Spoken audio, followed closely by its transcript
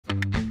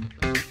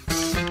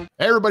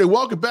Hey, everybody,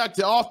 welcome back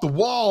to Off the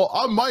Wall.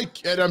 I'm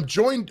Mike, and I'm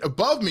joined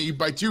above me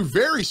by two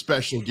very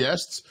special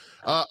guests.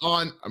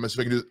 On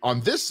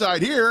this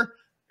side here,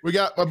 we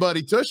got my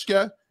buddy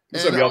Tvshka.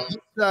 What's and up, y'all? on this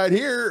side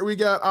here, we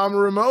got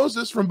Amarú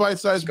Moses from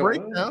Bitesize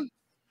Breakdown.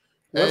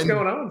 What's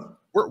going on?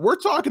 We're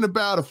talking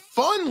about a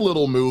fun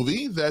little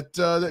movie that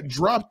that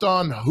dropped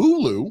on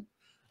Hulu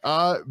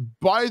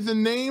by the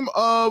name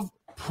of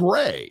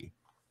Prey.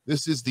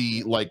 This is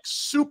the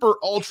super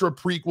ultra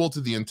prequel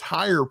to the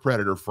entire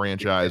Predator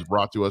franchise,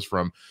 brought to us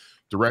from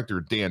director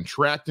Dan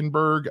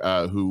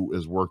Trachtenberg, who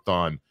has worked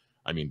on,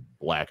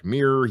 Black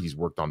Mirror. He's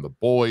worked on The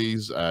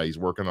Boys. He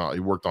worked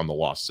on The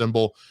Lost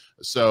Symbol.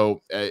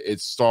 So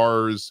it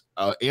stars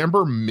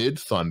Amber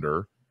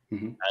Midthunder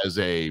as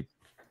a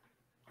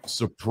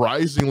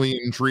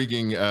surprisingly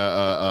intriguing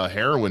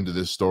heroine to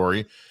this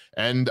story.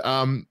 And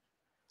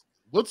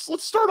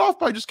let's start off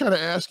by just kind of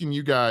asking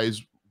you guys,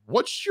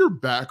 what's your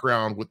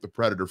background with the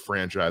Predator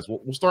franchise?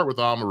 We'll start with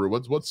Amarú.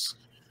 What's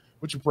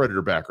your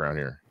Predator background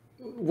here?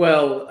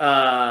 Well,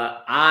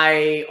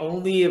 I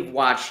only have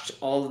watched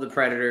all of the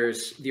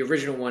Predators, the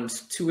original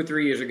ones, 2 or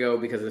 3 years ago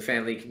because of the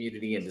family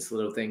community and this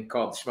little thing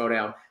called the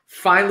Schmodown.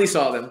 Finally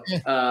saw them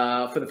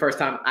for the first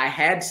time. I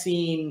had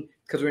seen,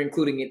 because we're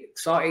including it,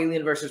 saw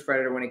Alien versus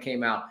Predator when it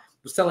came out.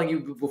 Was telling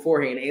you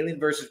beforehand, Alien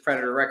versus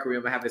Predator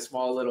Requiem, I have a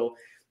small little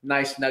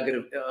nice nugget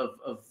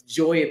of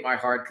joy in my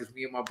heart because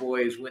me and my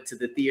boys went to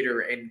the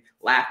theater and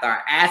laughed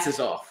our asses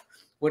off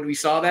when we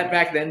saw that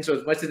back then. So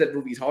as much as that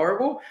movie's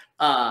horrible,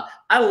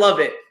 I love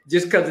it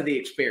just because of the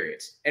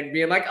experience and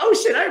being like, oh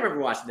shit, I remember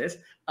watching this.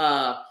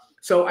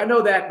 So I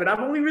know that, but I've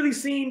only really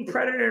seen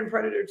Predator and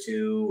Predator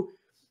 2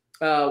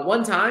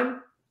 one time.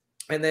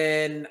 And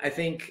then I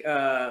think,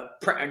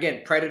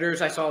 again,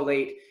 Predators I saw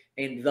late,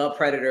 and The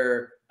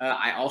Predator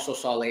I also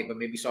saw late, but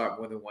maybe saw it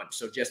more than once.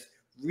 So just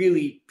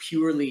really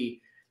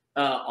purely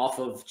off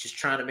of just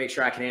trying to make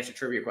sure I can answer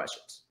trivia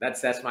questions.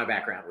 That's my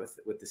background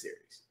with the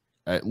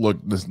series. Look,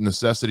 the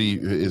necessity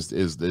is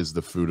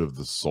the food of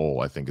the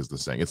soul, I think is the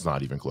saying. It's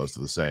not even close to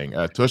the saying.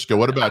 Tvshka,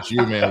 what about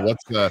you, man?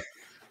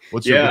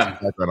 What's your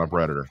background on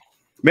Predator?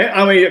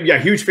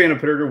 Man, huge fan of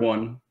Predator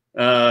 1.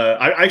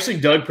 I actually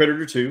dug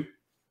Predator 2.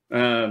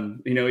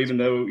 Even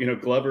though,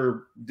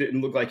 Glover didn't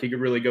look like he could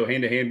really go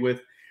hand to hand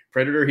with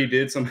Predator, he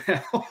did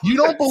somehow. You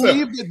don't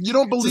believe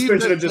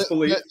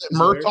that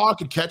Murtaugh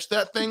could catch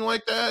that thing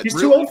like that? He's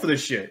too old for this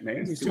shit,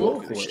 man. He's too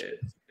old for this shit.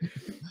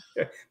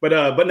 But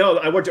no,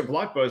 I worked at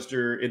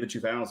Blockbuster in the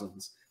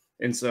 2000s.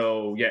 And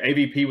so,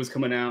 AVP was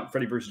coming out,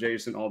 Freddy vs.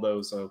 Jason, all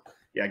those. So,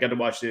 I got to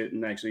watch it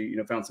and actually,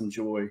 found some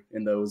joy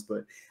in those.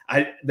 But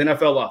then I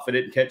fell off. I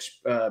didn't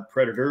catch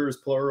Predators,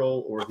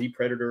 plural, or The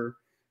Predator,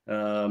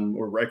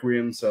 or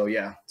Requiem. So,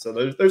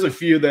 so there's a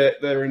few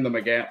that are in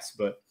my gaps.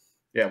 But,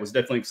 I was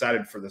definitely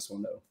excited for this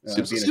one, though,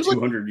 being a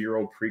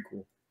 200-year-old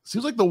prequel.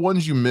 Seems like the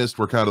ones you missed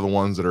were kind of the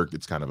ones that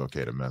it's kind of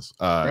okay to miss.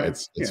 Right.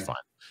 It's fine.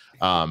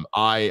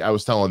 I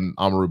was telling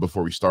Amarú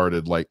before we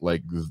started, like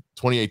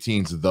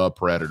 2018's The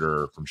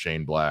Predator from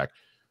Shane Black.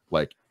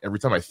 Like every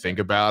time I think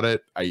about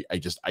it, I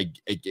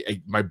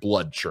my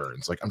blood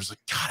churns. Like I'm just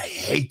like, God, I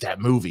hate that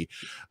movie.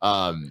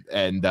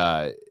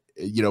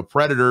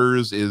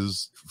 Predators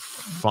is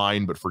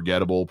fine but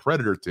forgettable.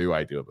 Predator 2,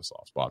 I do have a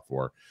soft spot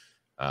for.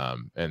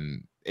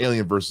 And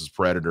Alien versus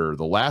Predator,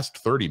 the last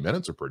 30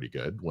 minutes are pretty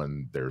good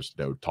when there's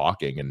no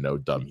talking and no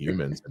dumb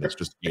humans and it's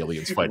just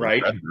aliens fighting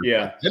Predators.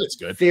 Yeah, and it's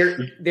good.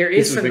 There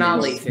is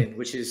finale,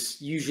 which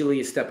is usually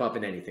a step up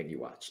in anything you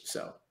watch.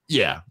 So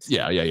yeah.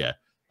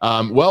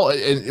 Well,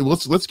 and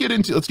let's get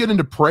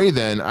into Prey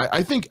then.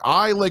 I think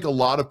like a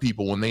lot of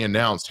people when they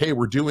announced, hey,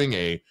 we're doing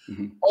a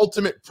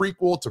ultimate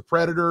prequel to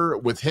Predator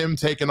with him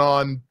taking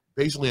on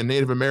basically a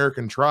Native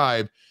American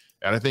tribe,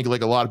 and I think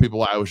like a lot of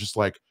people, I was just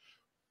like,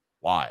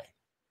 why?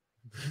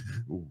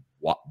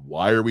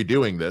 Why are we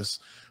doing this?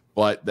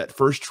 But that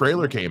first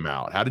trailer came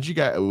out. How did you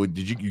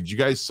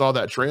guys saw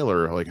that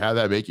trailer? Like, how did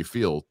that make you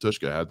feel?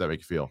 Tvshka, how did that make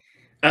you feel?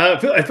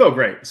 I felt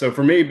great. So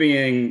for me,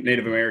 being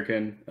Native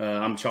American,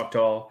 I'm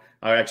Choctaw.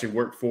 I actually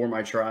worked for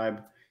my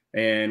tribe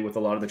and with a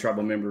lot of the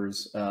tribal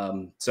members.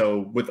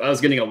 So with us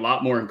getting a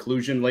lot more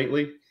inclusion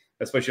lately,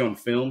 especially on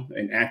film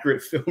and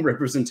accurate film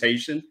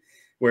representation,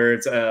 where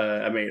it's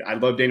I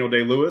love Daniel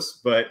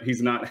Day-Lewis, but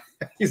he's not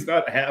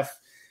half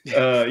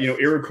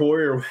Iroquois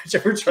or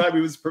whichever tribe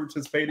he was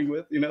participating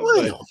with,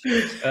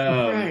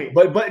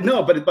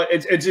 But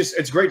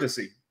it's great to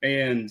see.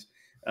 And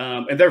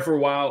there for a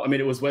while,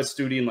 it was Wes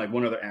Studi and like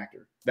one other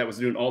actor that was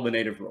doing all the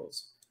native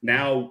roles.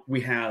 Now we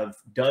have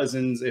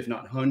dozens, if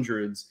not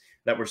hundreds,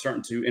 that we're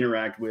starting to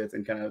interact with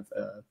and kind of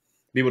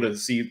be able to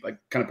see, like,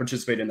 kind of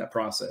participate in that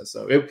process.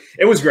 So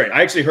it was great.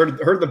 I actually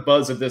heard the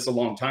buzz of this a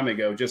long time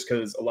ago, just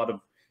because a lot of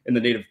in the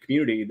native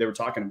community they were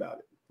talking about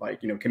it. Like,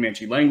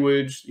 Comanche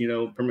language,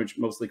 pretty much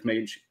mostly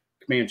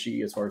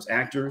Comanche as far as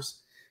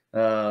actors.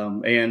 So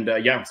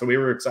we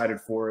were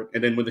excited for it.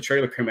 And then when the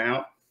trailer came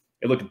out,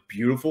 it looked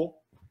beautiful.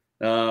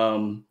 We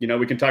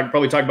can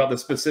probably talk about the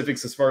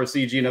specifics as far as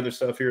CG and other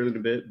stuff here in a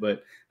bit,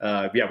 but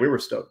we were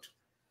stoked.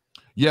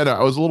 Yeah, no,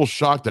 I was a little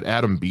shocked that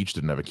Adam Beach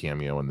didn't have a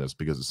cameo in this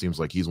because it seems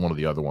like he's one of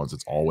the other ones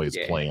that's always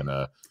playing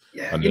a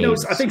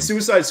I think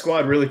Suicide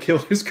Squad really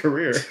killed his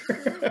career.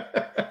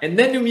 And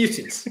then New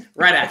Mutants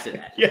right after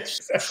that. Yes,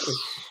 exactly.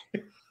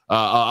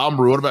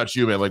 Amarú, what about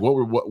you, man? Like,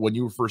 when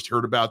you first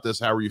heard about this,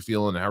 how were you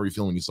feeling? How were you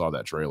feeling when you saw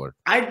that trailer?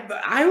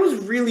 I was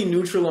really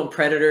neutral on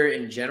Predator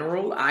in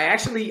general. I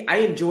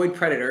enjoyed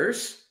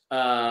Predators.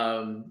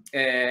 And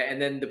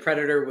then the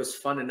Predator was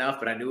fun enough,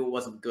 but I knew it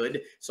wasn't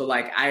good. So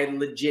like I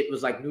legit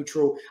was like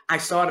neutral. I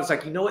saw it. It's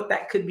like, you know what?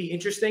 That could be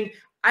interesting.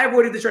 I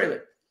avoided the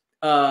trailer.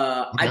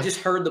 I just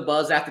heard the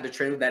buzz after the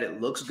trailer that it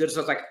looks good. So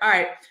I was like, all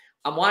right,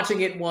 I'm watching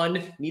it.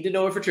 One, need to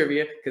know it for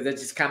trivia because that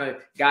just kind of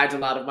guides a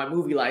lot of my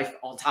movie life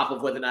on top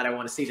of whether or not I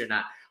want to see it or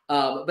not.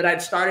 But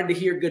I'd started to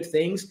hear good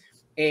things.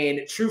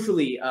 And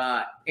truthfully,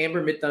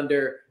 Amber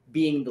Midthunder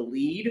being the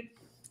lead,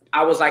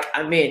 I was like,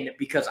 I'm in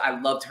because I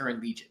loved her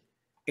in Legion.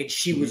 And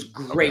she was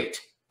great.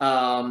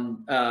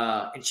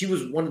 And she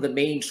was one of the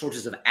main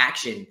sources of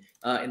action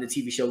in the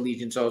TV show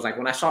Legion. So I was like,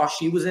 when I saw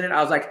she was in it,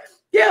 I was like,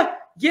 yeah,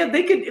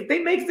 they could, if they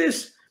make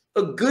this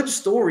a good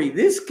story,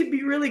 this could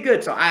be really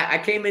good. So I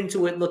came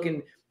into it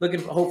looking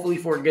hopefully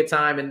for a good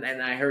time. And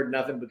I heard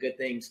nothing but good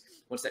things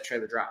once that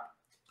trailer dropped.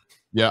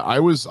 Yeah, I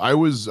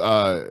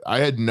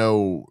had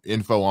no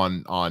info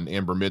on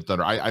Amber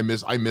Midthunder.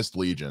 I missed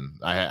Legion.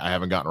 I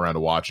haven't gotten around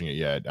to watching it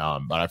yet.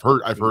 But I've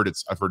heard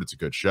it's a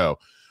good show.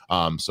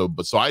 So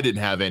I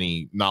didn't have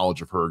any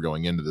knowledge of her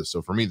going into this.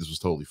 So for me, this was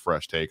totally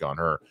fresh take on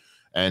her.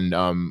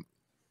 And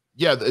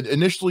yeah,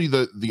 initially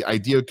the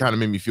idea kind of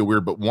made me feel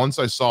weird, but once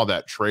I saw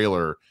that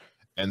trailer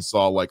and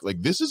saw like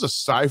this is a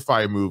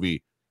sci-fi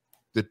movie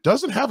that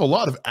doesn't have a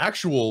lot of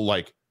actual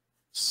like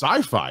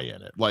sci-fi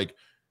in it. Like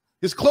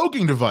his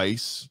cloaking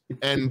device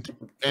and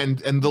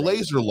the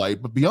laser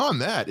light, but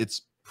beyond that,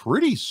 it's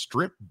pretty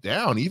stripped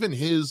down. Even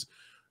he's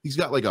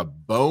got like a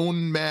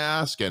bone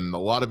mask, and a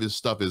lot of his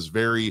stuff is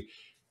very,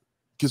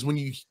 because when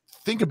you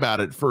think about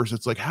it first,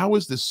 it's like, how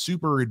is this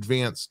super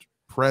advanced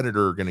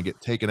predator going to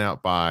get taken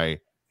out by,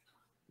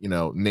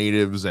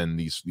 natives and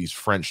these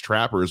French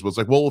trappers? But it's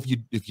like, well,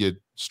 if you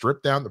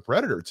strip down the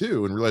predator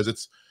too and realize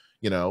it's,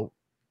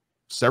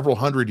 several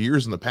hundred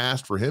years in the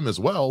past for him as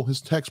well,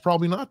 his tech's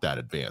probably not that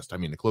advanced. I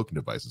mean, the cloaking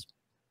device is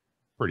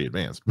pretty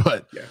advanced,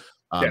 but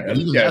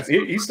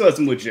he still has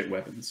some legit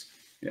weapons.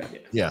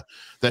 Yeah,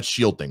 that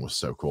shield thing was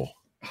so cool.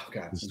 Oh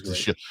god,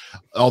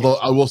 although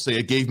I will say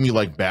it gave me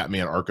like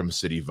Batman Arkham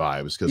City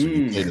vibes, because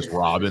when you played as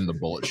Robin, the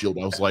bullet shield,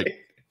 I was like,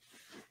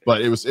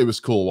 but it was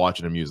cool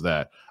watching him use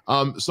that.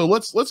 So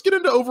let's get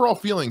into overall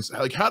feelings.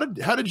 Like, how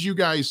did you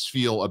guys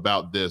feel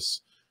about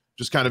this?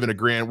 Just kind of in a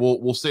grand,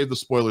 we'll save the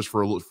spoilers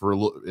for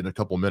in a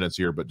couple minutes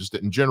here, but just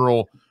in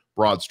general,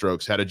 broad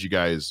strokes, how did you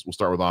guys? We'll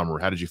start with Amarú.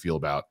 How did you feel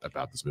about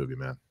this movie,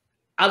 man?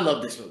 I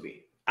love this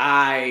movie.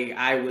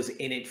 I was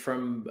in it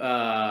from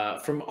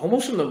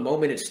almost from the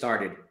moment it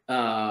started.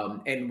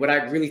 And what I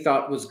really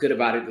thought was good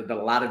about it that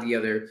a lot of the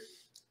other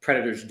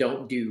Predators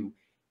don't do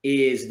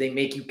is they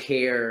make you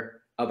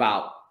care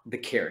about the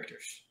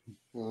characters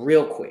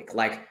real quick.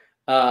 Like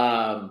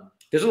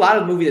there's a lot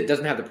of the movie that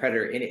doesn't have the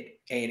Predator in it,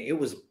 and it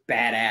was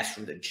badass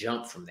from the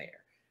jump from there.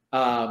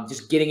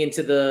 Just getting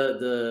into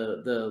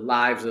the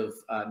lives of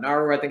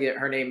Naru, I think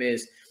her name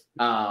is,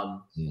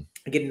 getting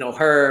to know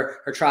her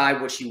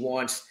tribe, what she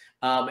wants.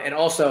 And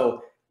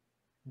also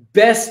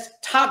best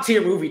top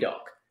tier movie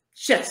dog.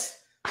 Just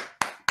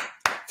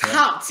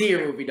top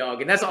tier movie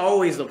dog. And that's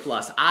always a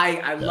plus.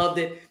 I loved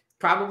it.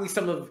 Probably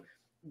some of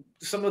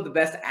the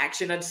best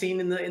action I've seen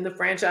in the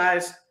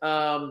franchise.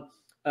 But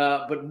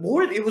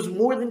it was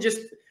more than just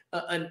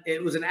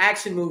it was an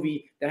action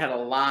movie that had a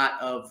lot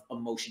of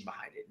emotion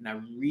behind it. And I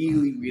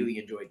really, really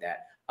enjoyed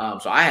that.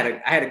 So I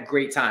had a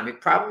great time. It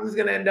probably is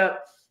going to end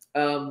up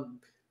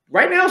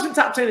right now it's in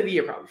top 10 of the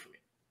year probably for me.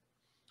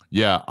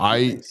 Yeah,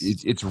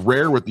 it's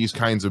rare with these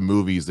kinds of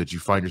movies that you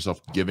find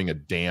yourself giving a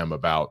damn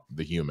about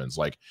the humans,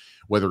 like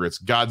whether it's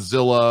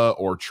Godzilla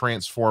or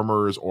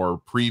Transformers or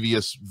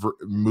previous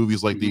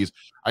movies like these.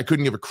 I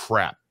couldn't give a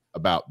crap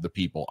about the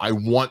people. I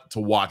want to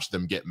watch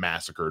them get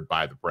massacred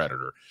by the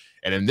Predator.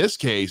 And in this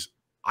case,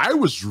 I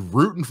was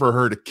rooting for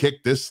her to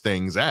kick this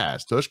thing's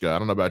ass. Tvshka, I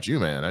don't know about you,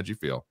 man. How'd you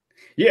feel?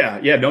 Yeah,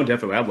 no,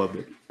 definitely. I loved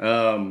it.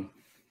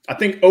 I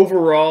think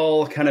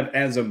overall, kind of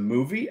as a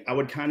movie, I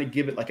would kind of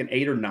give it like an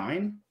 8 or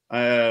 9.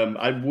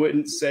 I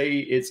wouldn't say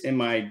it's in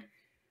my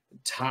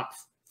top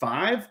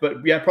 5, but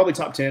yeah, probably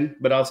top 10.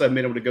 But also I've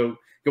been able to go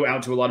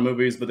out to a lot of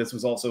movies, but this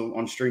was also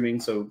on streaming,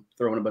 so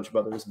throw in a bunch of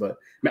others. But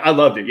I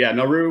loved it. Yeah,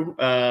 Naru.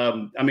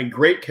 I mean,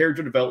 great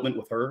character development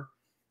with her,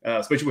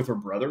 especially with her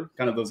brother.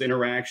 Kind of those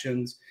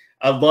interactions.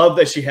 I love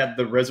that she had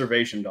the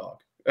reservation dog,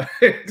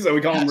 so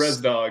we call them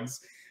res dogs.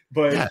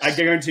 But I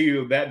guarantee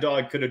you that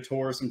dog could have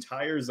tore some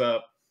tires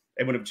up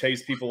and would have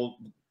chased people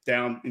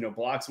down,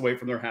 blocks away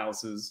from their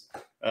houses.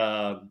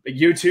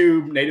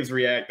 YouTube natives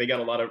react. They got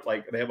a lot of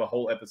they have a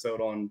whole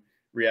episode on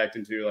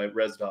reacting to like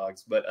res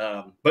dogs, but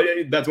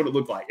that's what it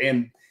looked like.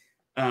 And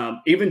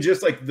even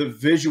just like the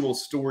visual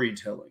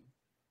storytelling,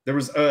 there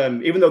was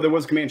even though there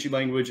was Comanche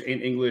language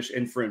and English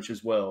and French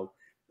as well,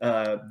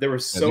 there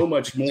was so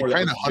much more.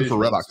 Kind of Hunt for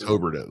Red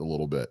Octobered it a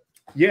little bit.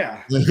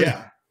 Yeah,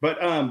 yeah.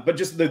 But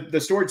just the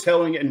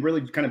storytelling and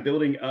really kind of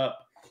building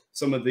up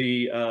some of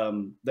the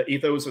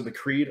ethos or the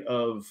creed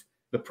of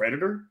the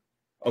Predator,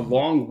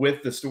 along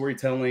with the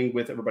storytelling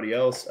with everybody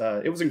else.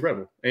 It was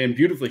incredible and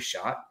beautifully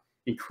shot.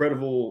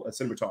 Incredible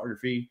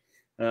cinematography.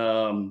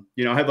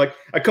 You know, I have like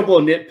a couple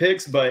of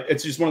nitpicks, but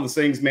it's just one of those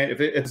things, man.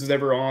 If it's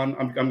ever on,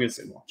 I'm going to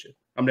sit and watch it.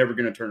 I'm never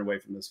going to turn away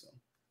from this film.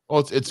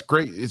 Well, it's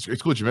great. It's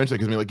cool that you mentioned it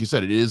because I mean, like you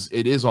said, it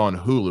is on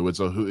Hulu.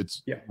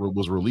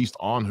 Was released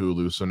on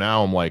Hulu. So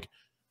now I'm like,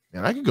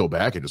 man, I could go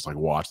back and just like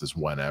watch this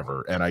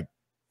whenever, and I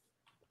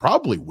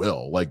probably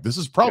will. Like, this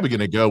is probably going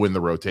to go in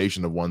the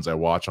rotation of ones I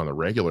watch on the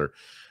regular.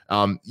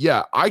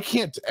 Yeah, I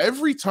can't.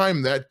 Every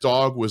time that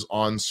dog was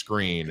on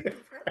screen,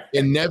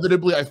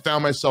 inevitably I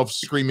found myself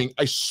screaming,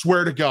 I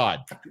swear to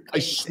God,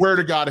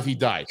 if he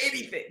dies.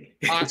 Anything.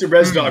 It's a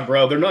res dog,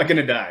 bro. They're not going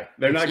to die.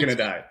 They're not going to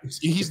die.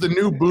 He's the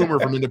new Boomer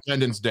from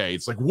Independence Day.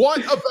 It's like,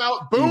 what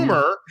about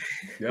Boomer?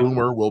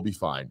 Boomer will be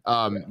fine.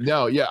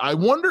 No, yeah, I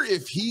wonder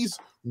if he's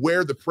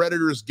where the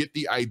Predators get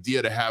the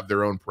idea to have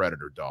their own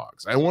Predator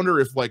dogs. I wonder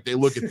if like they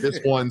look at this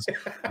one's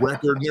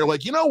record and they're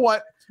like, you know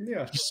what?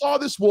 Yeah. He saw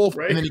this wolf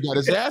and then he got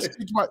his ass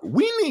kicked by.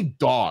 We need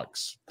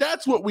dogs.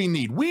 That's what we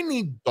need. We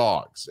need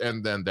dogs.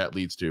 And then that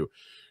leads to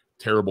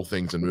terrible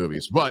things in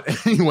movies.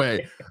 But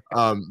anyway,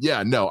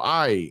 yeah, no,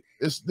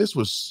 this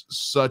was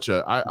such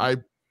a I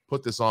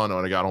put this on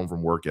when I got home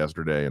from work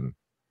yesterday, and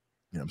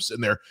you know, I'm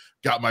sitting there,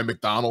 got my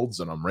McDonald's,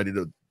 and I'm ready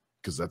to,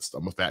 because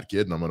I'm a fat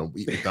kid and I'm gonna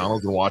eat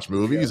McDonald's and watch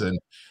movies. And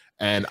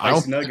I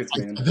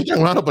think I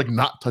wound up like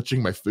not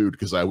touching my food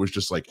because I was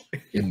just like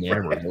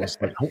enamored. I was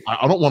like,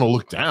 I don't want to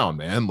look down,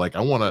 man. Like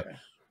I want to.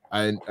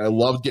 I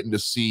loved getting to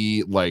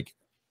see like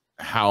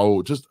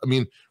how just, I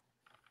mean,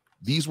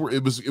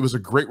 it was a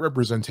great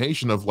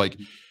representation of like,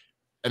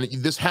 and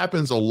this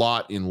happens a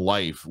lot in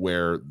life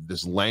where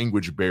this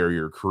language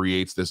barrier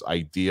creates this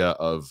idea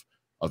of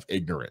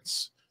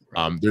ignorance.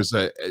 There's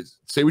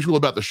say what you will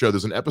about the show.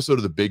 There's an episode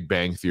of The Big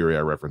Bang Theory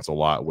I reference a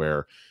lot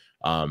where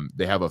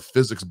they have a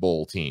physics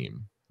bowl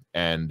team,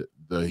 and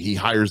he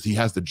has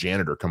the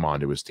janitor come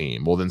onto his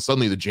team. Well, then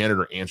suddenly the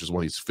janitor answers one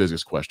of these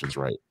physics questions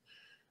right.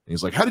 And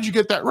he's like, how did you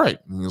get that right?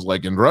 And he's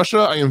like, in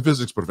Russia, I am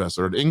physics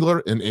professor.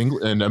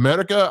 In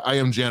America, I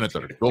am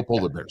janitor. Go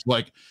polar bears.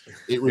 Like,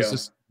 it was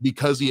just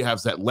because he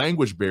has that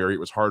language barrier, it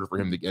was harder for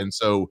him to get. And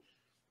so,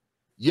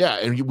 yeah,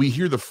 and we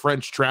hear the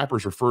French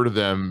trappers refer to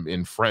them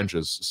in French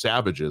as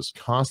savages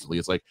constantly.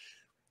 It's like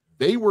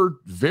they were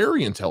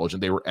very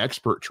intelligent. They were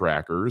expert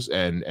trackers,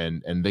 and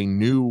they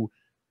knew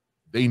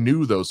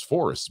those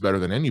forests better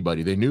than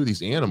anybody. They knew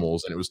these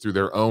animals, and it was through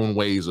their own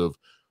ways of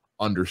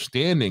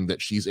understanding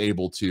that she's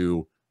able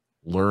to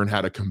learn how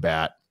to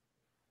combat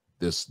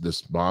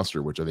this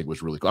monster, which I think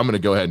was really cool. I'm going to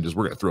go ahead and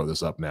we're going to throw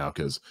this up now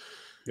because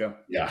there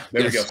we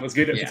go. Let's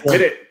get it. Yeah. Let's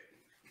get it.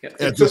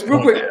 Yeah. So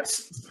real quick,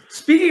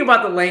 speaking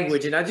about the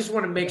language, and I just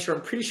want to make sure,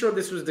 I'm pretty sure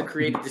this was the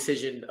creative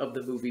decision of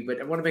the movie, but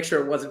I want to make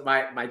sure it wasn't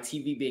my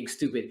TV being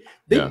stupid.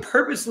 They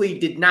purposely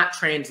did not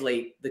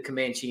translate the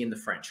Comanche and the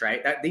French,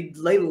 right?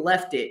 They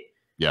left it.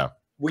 Yeah.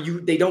 Where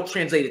they don't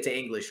translate it to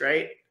English,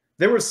 right?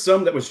 There was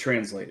some that was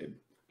translated.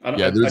 I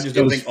just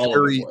don't think all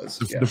of it was.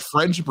 The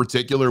French in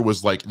particular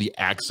was like the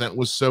accent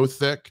was so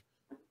thick,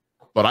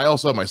 but I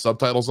also have my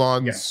subtitles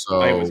on. Yeah,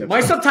 so my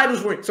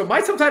subtitles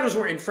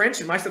were in French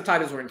and my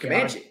subtitles were in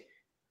Comanche.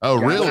 Oh,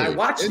 really? When I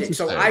watched it.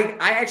 So I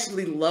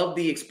actually loved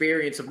the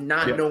experience of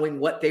not knowing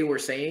what they were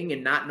saying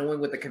and not knowing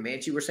what the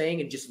Comanche were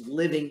saying and just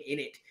living in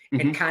it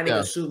and kind of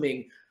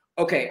assuming,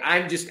 okay,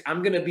 I'm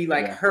going to be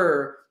like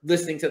her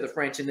listening to the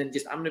French, and then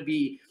I'm going to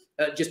be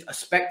just a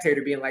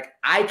spectator being like,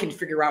 I can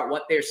figure out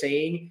what they're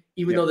saying,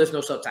 even though there's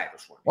no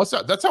subtitles for me.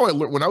 Well, that's how I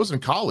learned when I was in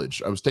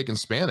college. I was taking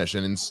Spanish,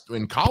 and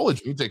in college,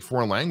 when you take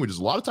foreign languages,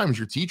 a lot of times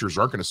your teachers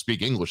aren't going to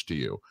speak English to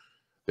you.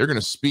 They're going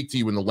to speak to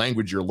you in the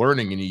language you're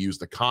learning, and you use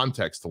the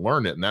context to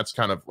learn it. And that's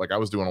kind of like I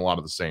was doing a lot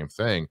of the same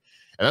thing.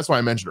 And that's why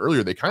I mentioned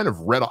earlier, they kind of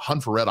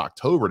Hunt for Red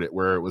Octobered it,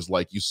 where it was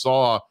like you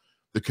saw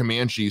the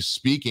Comanches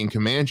speaking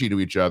Comanche to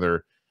each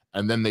other,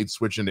 and then they'd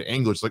switch into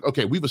English. Like,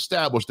 okay, we've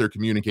established they're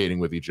communicating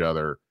with each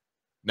other.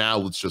 Now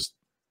let's just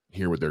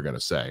hear what they're going to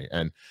say.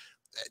 And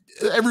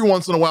every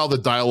once in a while, the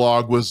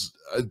dialogue was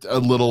a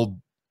little,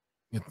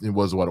 it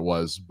was what it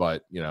was,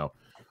 but you know,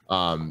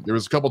 there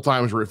was a couple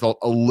times where it felt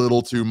a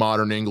little too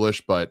modern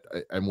English, but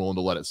I'm willing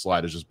to let it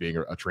slide as just being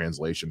a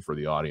translation for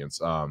the audience.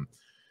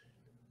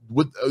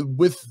 With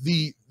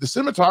the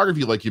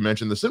cinematography, like you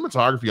mentioned, the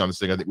cinematography on this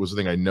thing, I think was the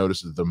thing I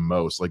noticed the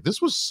most. Like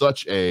this was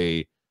such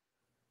a,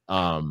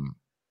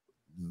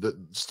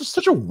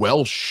 such a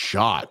well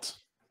shot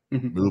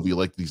movie,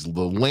 like the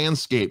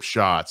landscape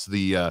shots,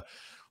 the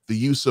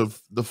use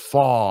of the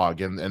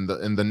fog and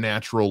the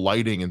natural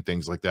lighting and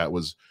things like that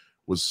was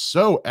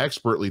so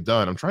expertly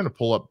done. I'm trying to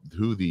pull up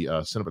who the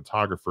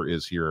cinematographer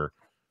is here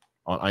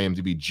on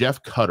IMDb.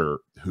 Jeff Cutter,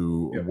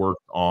 who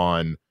worked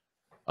on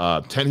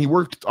 10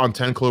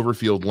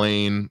 Cloverfield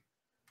Lane.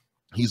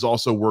 He's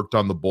also worked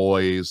on The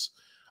Boys.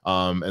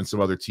 and some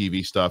other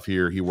TV stuff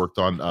here. He worked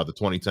on the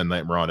 2010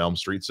 Nightmare on Elm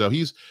Street. So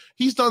he's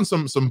done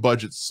some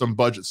budget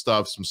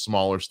stuff, some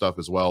smaller stuff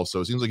as well. So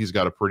it seems like he's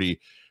got a pretty,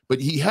 but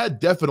he had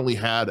definitely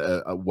had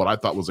a what I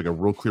thought was like a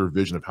real clear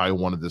vision of how he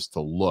wanted this to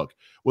look.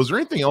 Was there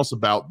anything else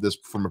about this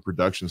from a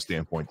production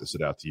standpoint that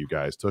stood out to you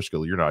guys?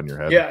 Tvshka, you're nodding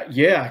your head.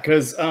 Yeah,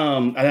 because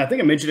I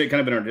think I mentioned it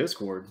kind of in our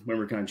Discord when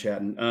we were kind of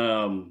chatting.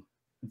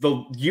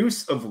 The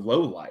use of low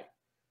light.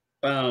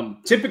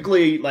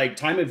 Typically, like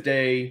time of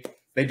day,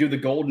 they do the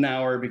golden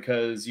hour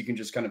because you can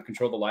just kind of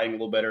control the lighting a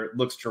little better. It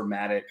looks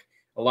dramatic.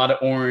 A lot of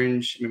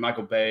orange. I mean,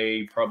 Michael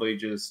Bay probably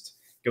just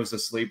goes to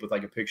sleep with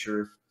like a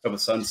picture of a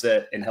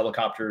sunset and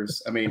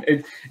helicopters. I mean,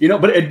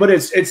 but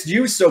it's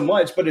used so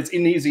much, but it's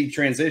an easy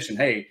transition.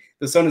 Hey,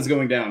 the sun is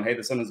going down. Hey,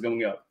 the sun is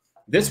going up.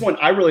 This one,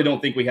 I really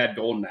don't think we had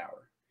golden hour.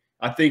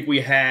 I think we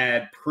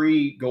had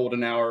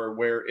pre-golden hour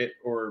where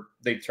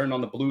they turned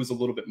on the blues a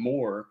little bit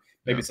more,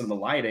 maybe some of the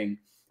lighting,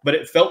 but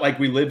it felt like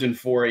we lived in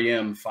 4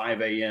 a.m.,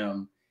 5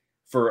 a.m.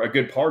 for a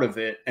good part of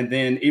it. And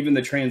then even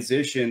the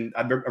transition,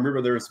 I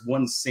remember there was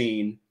one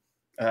scene,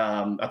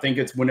 I think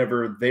it's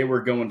whenever they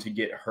were going to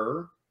get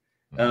her.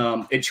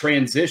 It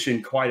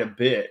transitioned quite a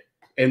bit.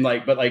 And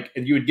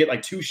you would get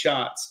like 2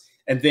 shots,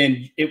 and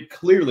then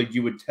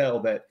you would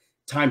tell that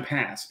time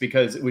passed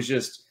because it was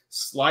just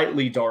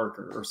slightly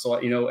darker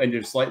and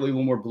just slightly a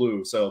little more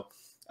blue. So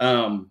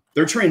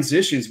their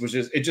transitions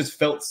it just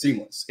felt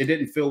seamless. It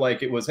didn't feel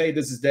like it was, hey,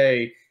 this is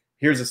day,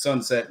 here's a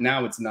sunset,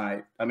 now it's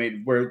night. I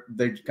mean, where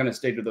they kind of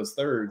stayed to those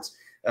thirds.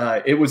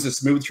 It was a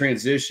smooth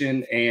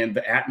transition, and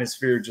the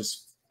atmosphere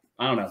just,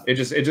 I don't know. It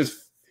just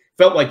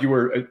felt like you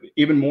were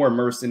even more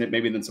immersed in it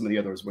maybe than some of the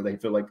others where they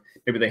feel like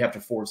maybe they have to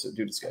force it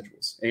due to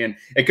schedules. And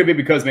it could be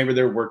because maybe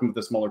they're working with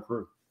a smaller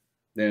crew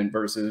than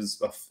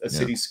versus a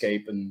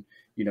cityscape and,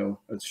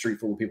 a street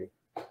full of people.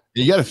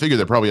 You got to figure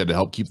they probably had to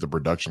help keep the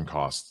production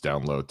costs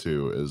down low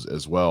too,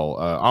 as well.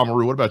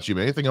 Amarú, what about you,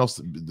 man? Anything else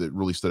that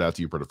really stood out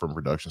to you from a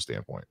production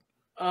standpoint?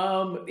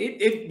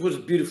 It was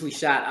beautifully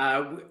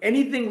shot.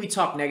 Anything we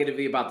talk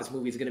negatively about this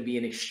movie is going to be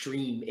an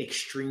extreme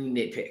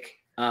nitpick.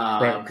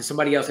 Because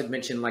somebody else had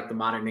mentioned like the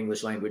modern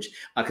English language,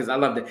 because I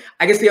loved it.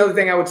 I guess the other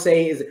thing I would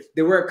say is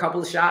there were a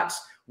couple of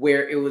shots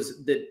where it was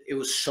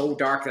so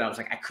dark that I was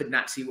like, I could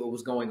not see what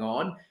was going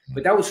on,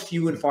 but that was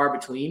few and far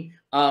between.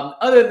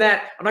 Other than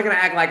that, I'm not going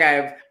to act like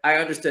I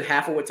understood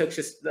half of what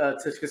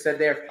Tvshka said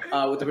there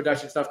with the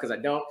production stuff, because I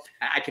don't.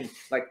 I can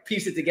like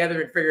piece it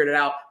together and figure it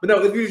out. But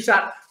no, the beauty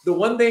shot, the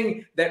one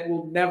thing that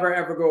will never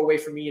ever go away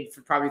from me and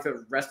for probably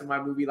the rest of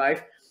my movie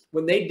life,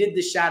 when they did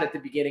the shot at the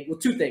beginning, well,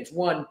 2 things.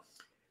 One,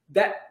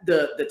 that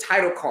the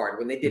title card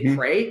when they did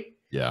Prey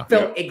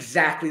felt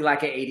exactly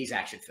like an 80s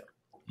action film.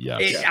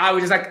 I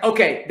was just like,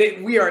 okay,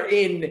 we are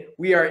in the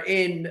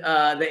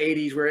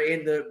 80s. We're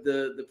in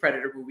the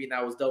Predator movie, and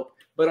that was dope.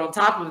 But on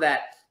top of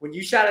that, when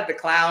you shot at the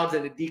clouds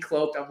and it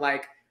decloaked, I'm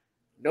like,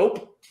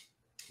 nope,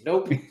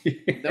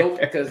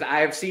 because I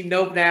have seen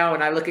Nope now,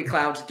 and I look at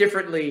clouds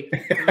differently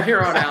from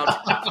here on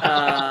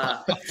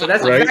out. So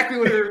that's exactly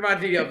what it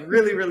reminded me of,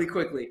 really, really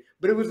quickly.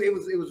 But it was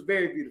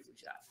very beautifully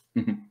shot.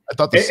 I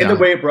thought and the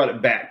way it brought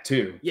it back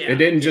too. It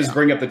didn't just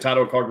bring up the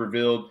title card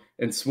revealed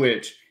and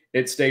switch.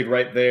 It stayed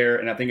right there,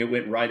 and I think it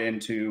went right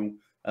into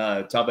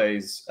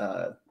Tabe's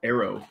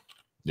arrow.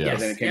 Yeah,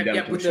 then it came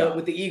down to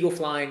with the eagle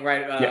flying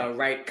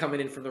right coming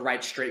in from the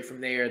right straight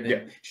from there, and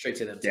then straight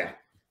to them.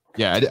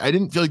 Yeah, I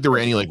didn't feel like there were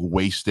any like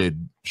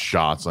wasted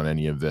shots on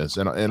any of this,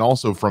 and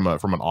also from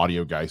an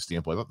audio guy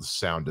standpoint, I thought the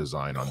sound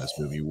design on this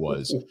movie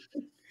was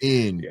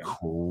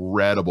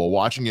incredible.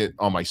 Watching it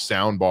on my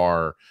sound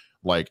bar,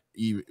 like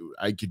you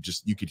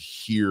could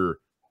hear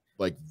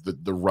like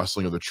the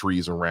rustling of the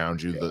trees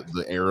around you,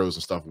 the arrows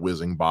and stuff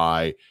whizzing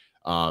by.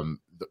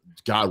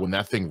 God, when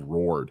that thing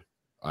roared,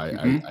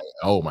 I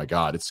oh my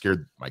God, it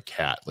scared my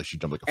cat. Like she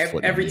jumped like a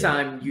foot. Every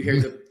time you hear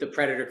the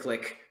Predator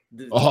click.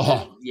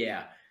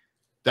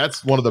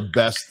 That's one of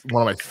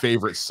my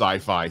favorite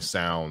sci-fi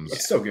sounds.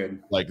 It's so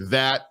good. Like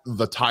that,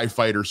 the TIE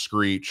fighter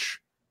screech,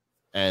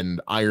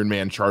 and Iron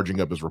Man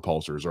charging up his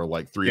repulsors are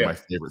like 3 of my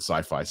favorite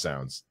sci-fi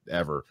sounds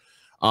ever.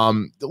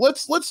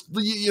 Let's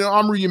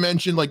Amarú, you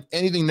mentioned like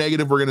anything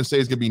negative we're gonna say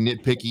is gonna be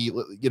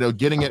nitpicky.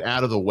 Getting it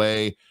out of the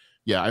way.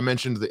 Yeah, I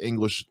mentioned the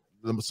English.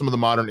 Some of the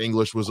modern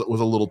English was a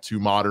little too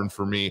modern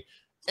for me.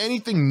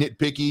 Anything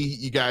nitpicky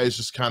you guys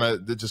just kind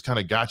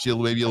of got you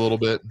maybe a little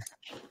bit?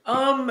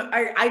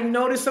 I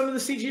noticed some of the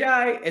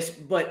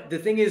CGI, but the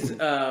thing is,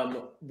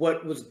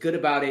 what was good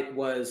about it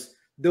was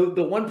the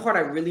one part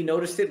I really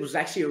noticed it was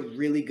actually a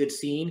really good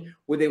scene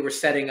where they were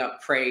setting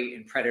up Prey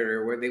and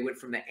Predator, where they went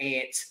from the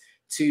ant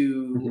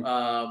to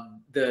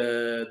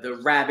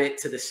the rabbit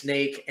to the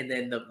snake, and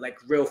then the like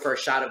real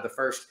first shot of the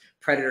first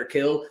Predator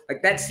kill.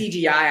 Like that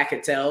CGI, I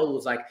could tell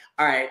was like,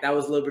 all right, that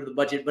was a little bit of the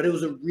budget, but it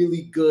was a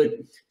really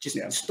good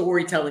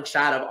storytelling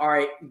shot of, all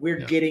right, we're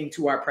getting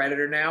to our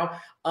Predator now.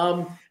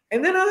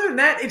 And then other than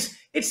that, it's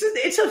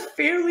a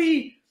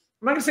fairly,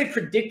 I'm not gonna say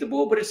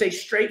predictable, but it's a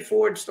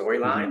straightforward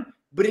storyline.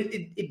 But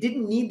it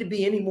didn't need to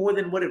be any more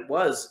than what it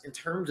was in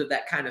terms of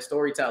that kind of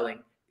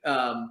storytelling.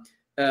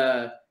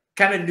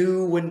 kind of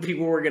knew when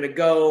people were gonna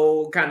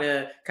go, kind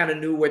of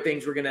knew where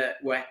things were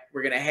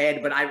gonna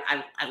head, but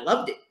I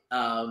loved it.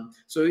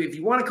 So if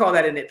you want to call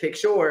that a nitpick,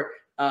 sure.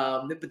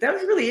 But that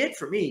was really it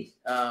for me.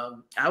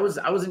 I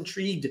was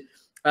intrigued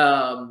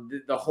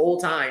the whole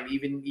time,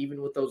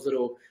 even with those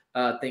little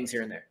things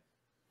here and there.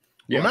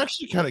 Yeah. I'm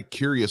actually kind of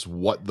curious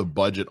what the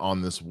budget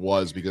on this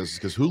was because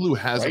Hulu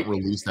hasn't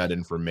released that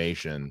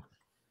information.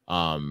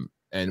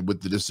 And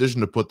with the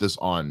decision to put this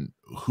on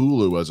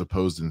Hulu as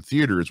opposed to in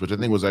theaters, which I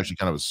think was actually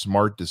kind of a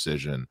smart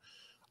decision,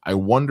 I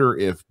wonder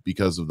if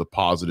because of the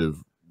positive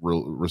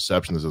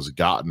reception this has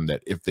gotten,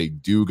 that if they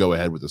do go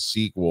ahead with a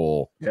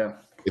sequel,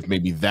 if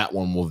maybe that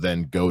one will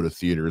then go to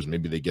theaters,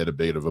 maybe they get a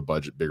bit of a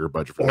bigger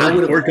budget for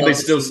that. Or could they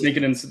still sneak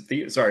it in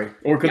theaters?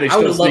 Or could they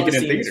still sneak it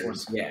in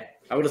theaters? Yeah.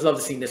 I would have loved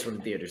to see this one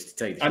in theaters, to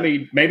tell you the truth. I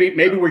mean,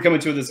 maybe we're coming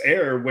to this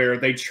era where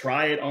they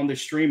try it on the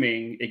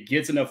streaming, it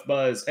gets enough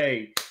buzz.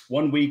 Hey,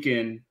 one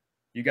weekend,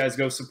 you guys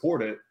go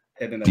support it.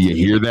 And then do you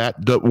hear that,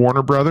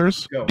 Warner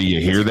Brothers? Do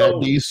you hear that,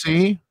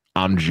 DC?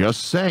 I'm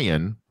just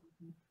saying.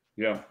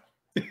 Yeah.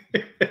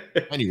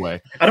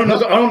 Anyway, I don't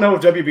know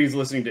if WB is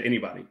listening to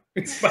anybody.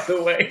 By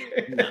the way,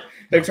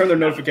 they've turned their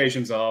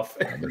notifications off.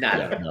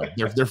 No.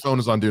 Their phone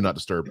is on do not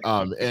disturb.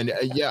 And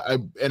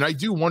I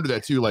do wonder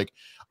that too. Like,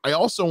 I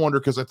also wonder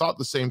because I thought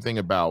the same thing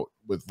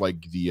with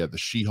like the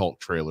She-Hulk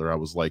trailer. I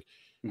was like,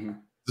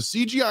 the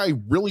CGI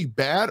really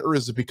bad, or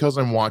is it because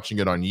I'm watching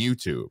it on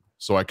YouTube?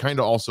 So I kind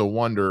of also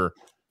wonder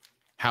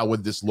how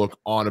would this look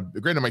on a.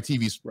 Granted, my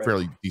TV's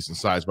fairly decent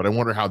size, but I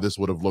wonder how this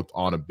would have looked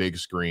on a big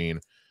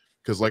screen.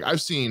 Because like I've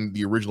seen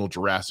the original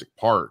Jurassic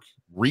Park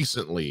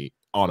recently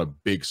on a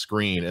big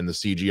screen, and the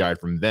CGI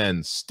from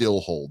then still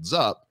holds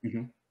up.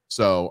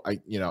 So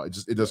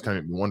it does kind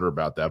of make me wonder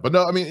about that. But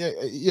no, I mean,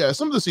 yeah,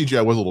 some of the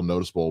CGI was a little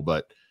noticeable,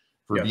 but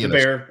for being the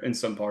bear in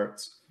some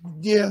parts, but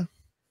so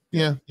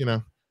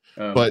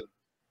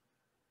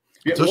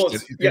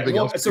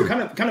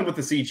kind of with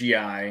the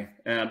CGI,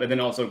 but then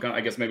also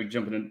I guess maybe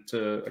jumping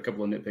into a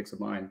couple of nitpicks of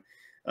mine.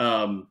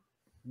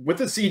 With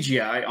the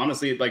CGI,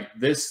 honestly, like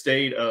this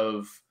state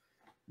of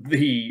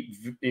the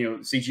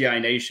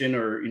CGI nation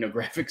or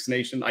graphics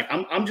nation, like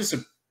I'm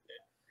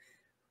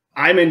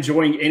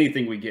enjoying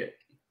anything we get.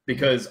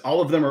 Because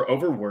all of them are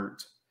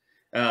overworked,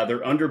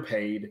 they're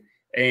underpaid,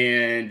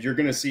 and you're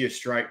going to see a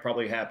strike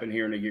probably happen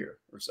here in a year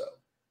or so.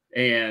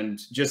 And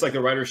just like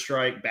the writer's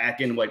strike back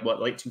in late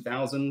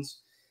 2000s,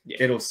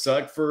 it'll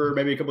suck for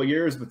maybe a couple of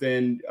years, but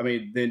then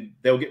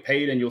they'll get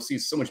paid, and you'll see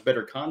so much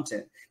better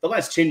content. The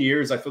last 10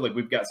 years, I feel like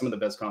we've got some of the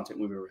best content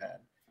we've ever had.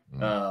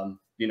 Per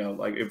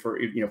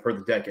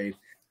the decade.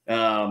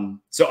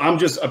 So I'm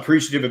just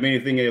appreciative of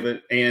anything of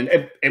it, and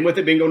with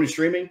it being going to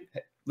streaming,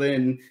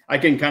 then I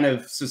can kind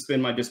of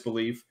suspend my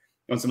disbelief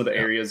on some of the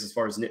areas as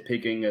far as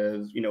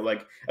nitpicking,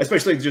 like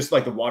especially just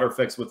like the water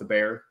effects with the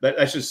bear.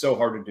 That's just so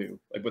hard to do,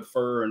 like with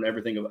fur and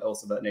everything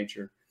else of that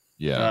nature.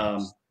 Yeah.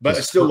 But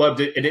I still loved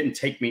it. It didn't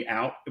take me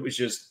out. It was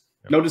just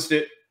noticed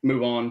it,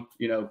 move on,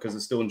 because I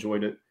still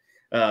enjoyed it.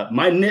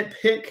 My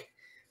nitpick,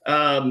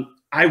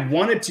 I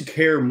wanted to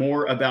care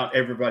more about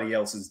everybody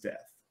else's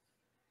death.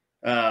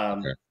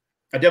 I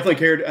definitely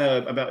cared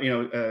about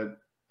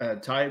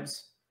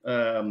Tybes.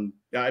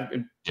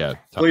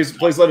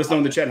 Please let us know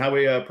in the chat how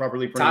we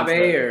properly pronounce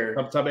Tabe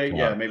or Tabe.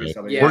 Yeah, maybe it's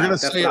Tabe. Yeah, we're gonna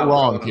say it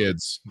wrong,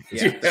 kids.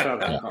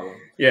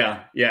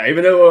 Yeah.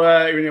 Even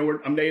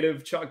though I'm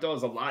native, Choctaw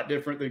is a lot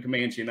different than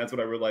Comanche, and that's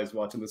what I realized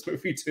watching this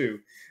movie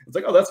too. It's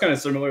like, oh, that's kind of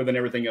similar. Then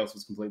everything else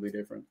was completely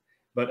different.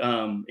 But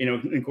of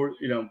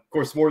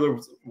course, spoiler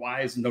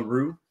wise,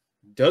 Naru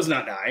does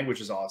not die,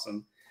 which is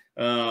awesome.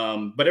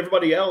 But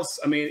everybody else,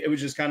 it was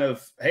just kind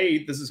of,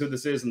 hey, this is who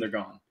this is, and they're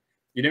gone.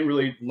 You didn't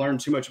really learn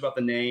too much about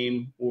the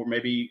name or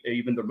maybe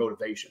even their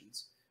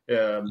motivations.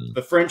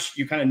 The French,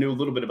 you kind of knew a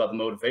little bit about the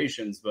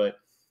motivations, but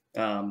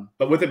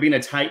with it being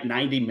a tight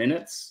 90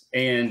 minutes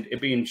and it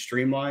being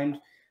streamlined,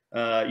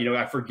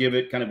 I forgive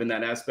it kind of in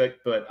that aspect,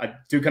 but I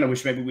do kind of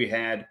wish maybe we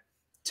had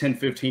 10,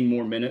 15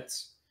 more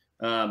minutes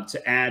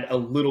to add a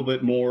little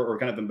bit more or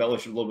kind of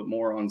embellish a little bit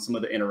more on some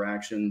of the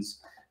interactions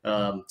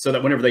so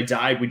that whenever they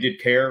died, we did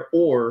care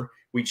or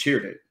we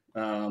cheered it.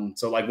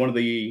 So like one of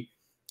the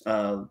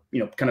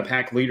kind of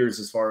pack leaders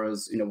as far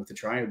as, with the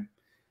tribe,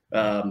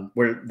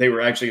 where they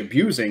were actually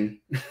abusing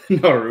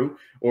Naru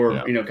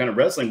or, kind of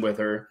wrestling with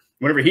her.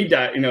 Whenever he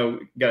died,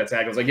 got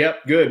attacked, I was like,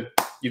 yep, good.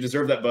 You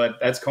deserve that, bud.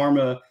 That's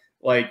karma.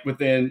 Like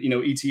within,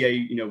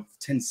 ETA,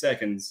 10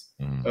 seconds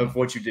of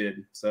what you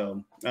did.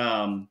 So,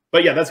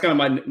 but yeah, that's kind of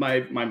my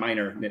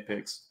minor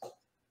nitpicks.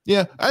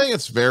 Yeah, I think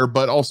it's fair,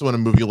 but also in a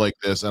movie like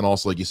this, and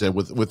also like you said,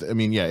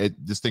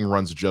 this thing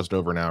runs just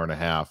over an hour and a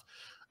half.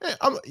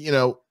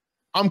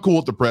 I'm cool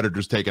with the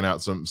Predators taking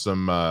out some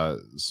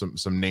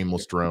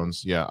nameless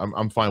drones. Yeah,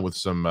 I'm fine with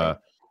some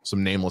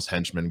nameless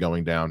henchmen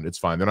going down. It's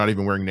fine. They're not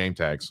even wearing name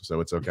tags,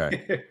 so it's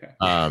okay.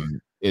 My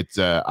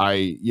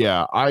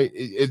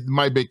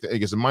big, I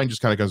guess mine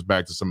just kind of comes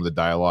back to some of the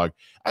dialogue.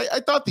 I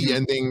thought the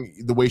ending,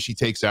 the way she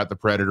takes out the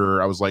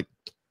Predator, I was like,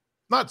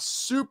 not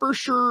super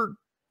sure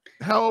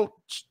how,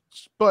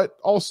 but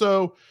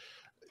also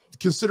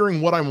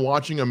considering what I'm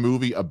watching a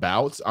movie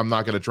about, I'm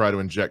not going to try to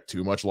inject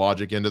too much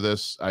logic into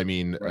this. I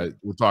mean,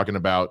 we're talking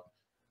about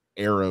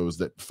arrows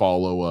that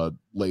follow a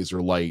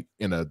laser light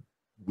in a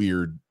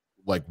weird,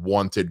 like,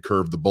 wanted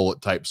curve the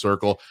bullet type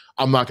circle.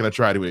 I'm not going to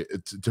try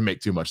to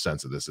make too much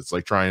sense of this. It's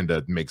like trying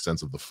to make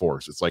sense of the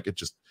Force. It's like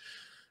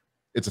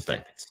it's a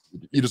thing.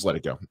 You just let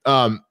it go.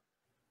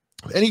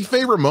 Any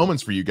favorite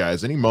moments for you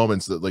guys? Any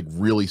moments that like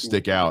really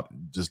stick out,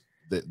 just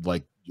that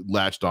like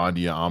latched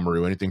onto you,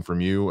 Amaru? Anything from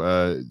you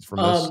from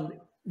this?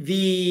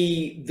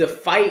 The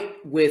fight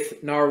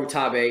with Naru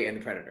Tabe and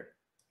the Predator.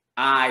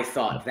 I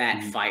thought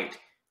that fight,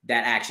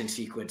 that action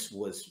sequence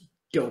was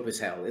dope as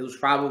hell. It was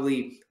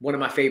probably one of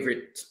my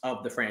favorites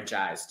of the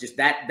franchise. Just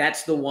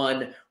that's the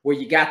one where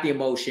you got the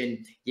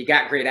emotion, you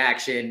got great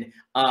action.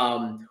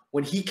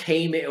 When he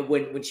came in,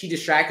 when she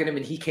distracted him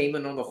and he came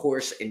in on the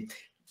horse and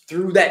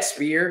threw that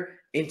spear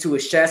into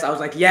his chest, I was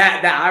like, yeah,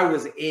 that I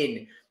was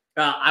in.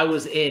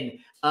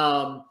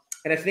 And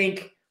I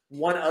think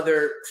one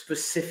other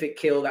specific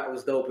kill that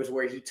was dope is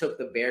where he took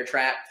the bear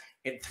trap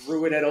and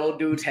threw it at old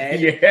dude's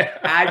head. Yeah.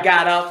 I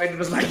got up and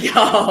was like,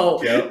 yo,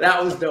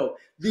 that was dope.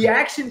 The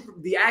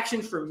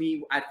action for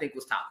me, I think,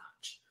 was top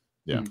notch.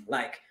 Yeah.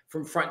 Like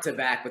from front to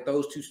back, with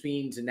those two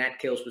scenes and that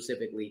kill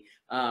specifically,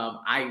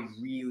 I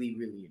really,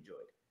 really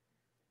enjoyed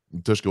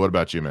it. Tvshka, what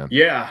about you, man?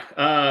 Yeah.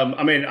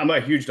 I mean, I'm a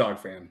huge dog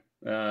fan.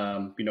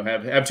 You know,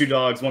 have two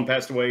dogs. One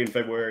passed away in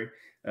February.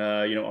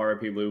 You know,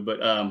 R.I.P. Lou.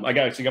 But I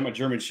actually got my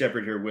German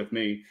Shepherd here with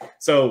me.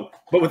 So,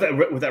 but with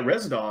that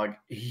res dog,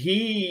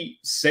 he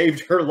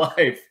saved her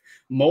life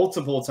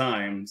multiple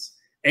times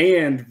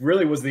and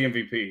really was the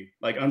MVP,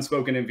 like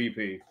unspoken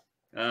MVP.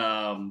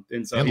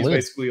 And so he's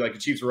basically like the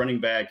Chiefs running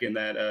back in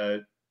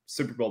that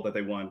Super Bowl that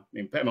they won. I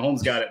mean, Pat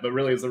Mahomes got it, but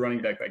really it's the running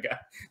back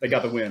that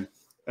got the win.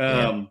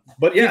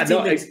 But yeah,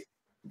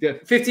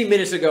 15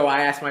 minutes ago,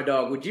 I asked my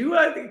dog, would you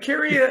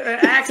carry an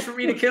axe for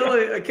me to kill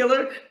a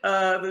killer,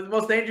 the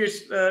most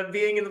dangerous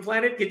being in the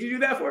planet? Could you do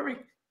that for me?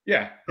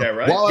 Yeah,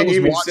 right. While I was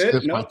watching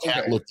this, my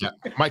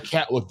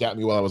cat looked at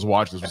me while I was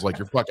watching this. Was like,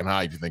 "You're fucking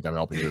high if you think I'm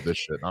helping you with this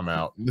shit. I'm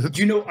out."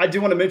 You know, I do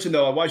want to mention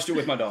though, I watched it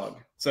with my dog.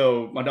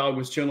 So my dog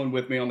was chilling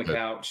with me on the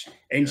couch,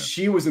 and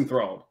she was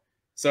enthralled.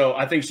 So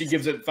I think she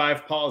gives it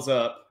 5 paws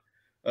up,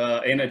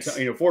 and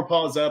 4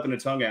 paws up and a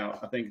tongue out.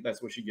 I think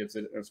that's what she gives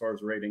it as far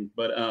as rating.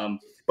 But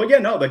yeah,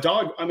 no, the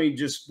dog, I mean,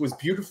 just was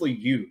beautifully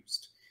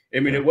used. I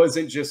mean, it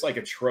wasn't just like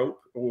a trope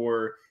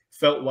or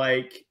felt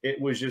like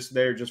it was just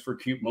there just for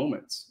cute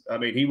moments. I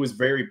mean, he was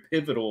very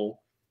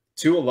pivotal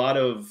to a lot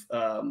of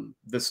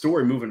the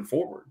story moving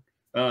forward.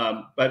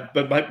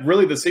 But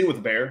really the scene with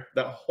the bear,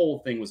 that whole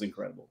thing was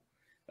incredible.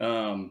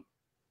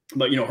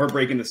 But, you know, her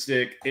breaking the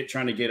stick, it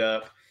trying to get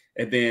up.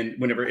 And then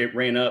whenever it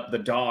ran up, the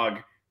dog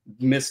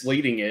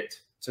misleading it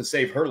to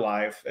save her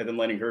life and then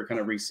letting her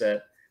kind of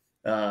reset.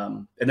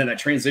 And then that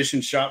transition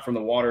shot from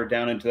the water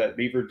down into that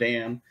beaver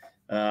dam.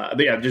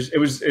 But yeah, just it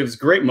was a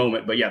great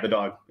moment. But yeah, the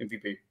dog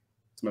MVP.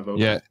 It's my vote.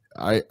 Yeah,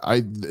 I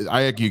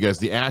echo you guys.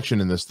 The action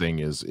in this thing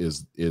is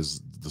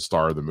the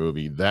star of the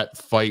movie. That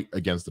fight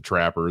against the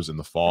trappers in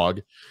the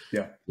fog,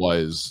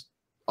 was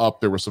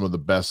up there with some of the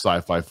best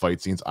sci-fi fight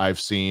scenes I've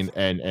seen.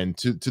 And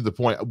to the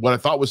point, what I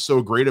thought was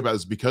so great about it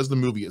is because the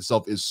movie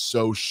itself is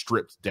so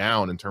stripped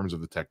down in terms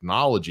of the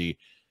technology,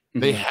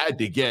 they had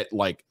to get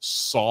like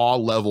Saw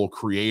level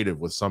creative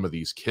with some of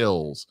these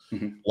kills.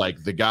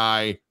 Like the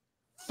guy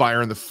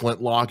firing the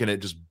flintlock and it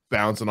just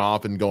bouncing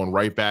off and going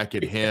right back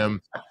at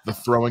him, the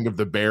throwing of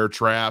the bear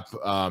trap,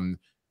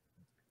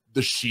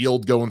 the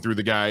shield going through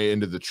the guy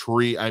into the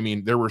tree. I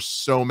mean, there were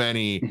so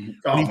many.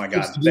 Oh my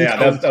god! Yeah,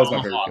 that was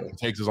my favorite kill.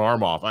 Takes his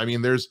arm off. I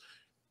mean,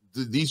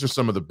 these are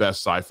some of the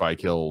best sci-fi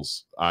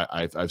kills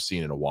I've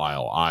seen in a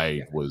while.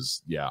 I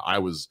was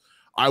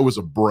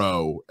a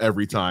bro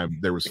every time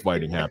there was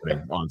fighting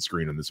happening on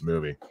screen in this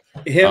movie.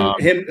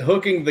 Him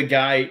hooking the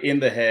guy in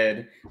the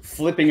head,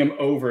 flipping him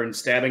over, and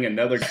stabbing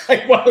another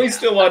guy while he's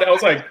still on it. I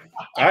was like,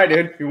 all right,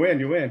 dude, you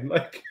win.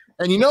 Like.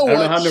 And you know what?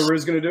 I don't know how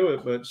Naru's going to do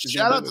it, but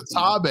shout out to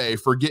Tabe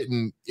for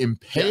getting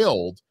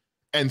impaled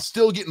and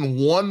still getting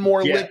one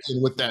more lick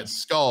in with that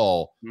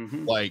skull.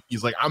 Like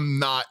he's like, I'm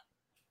not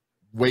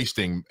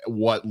wasting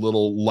what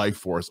little life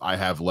force I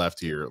have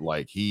left here.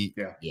 Like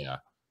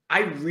I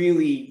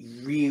really,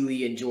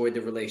 really enjoyed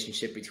the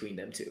relationship between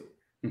them two.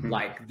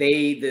 Like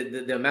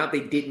the amount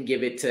they didn't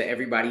give it to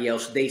everybody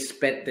else, they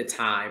spent the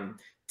time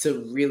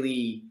to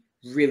really,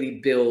 really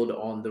build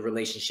on the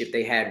relationship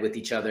they had with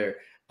each other.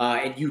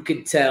 And you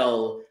could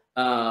tell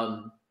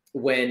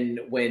when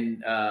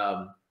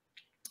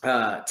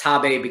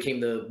Tabe became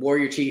the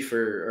warrior chief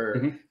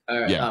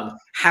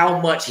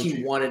how much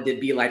he wanted to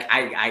be like,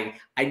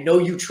 I know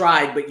you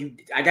tried, but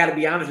I got to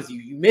be honest with you,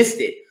 you missed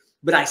it.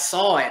 But I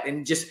saw it,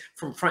 and just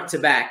from front to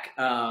back,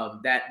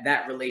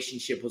 that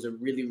relationship was a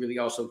really, really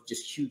also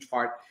just huge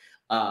part,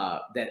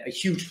 that a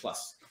huge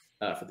plus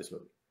for this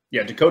movie.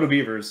 Yeah, Dakota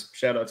Beavers,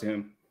 shout out to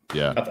him.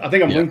 Yeah, I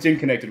think I'm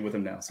LinkedIn connected with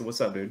him now. So what's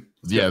up, dude?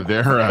 Yeah,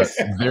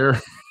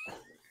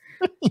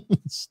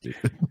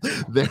 Stupid.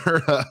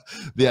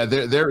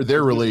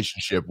 Their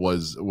relationship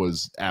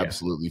was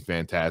absolutely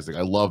fantastic.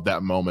 I love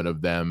that moment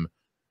of them,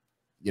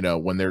 you know,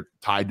 when they're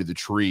tied to the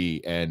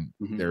tree and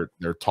they're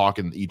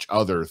talking to each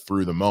other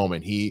through the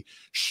moment.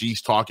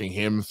 She's talking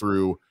him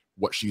through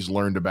what she's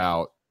learned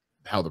about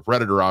how the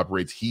Predator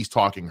operates. He's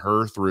talking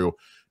her through,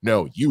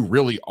 no, you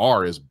really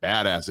are as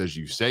badass as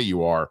you say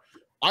you are.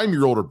 I'm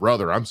your older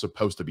brother. I'm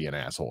supposed to be an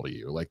asshole to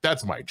you. Like,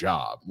 that's my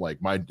job. Like,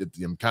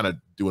 I'm kind of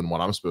doing what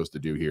I'm supposed to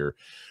do here,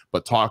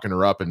 but talking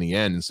her up in the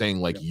end and saying,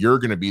 like, you're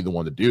going to be the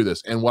one to do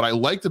this. And what I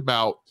liked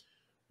about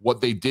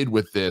what they did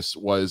with this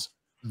was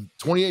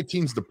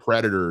 2018's The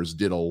Predators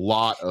did a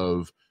lot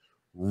of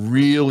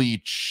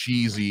really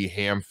cheesy,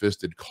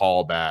 ham-fisted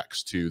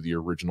callbacks to the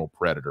original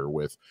Predator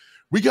with,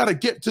 we got to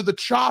get to the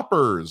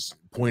choppers,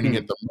 pointing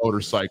at the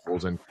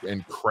motorcycles and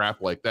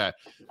crap like that.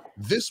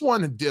 This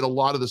one did a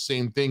lot of the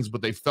same things,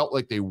 but they felt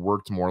like they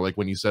worked more. Like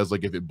when he says,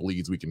 like, if it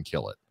bleeds, we can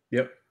kill it.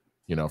 Yep.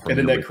 You know, and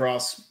then that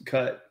cross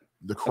cut.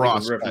 The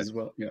cross cut, as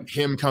well. Yeah.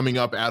 Him coming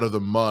up out of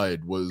the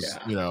mud was,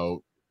 you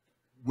know,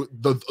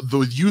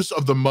 the use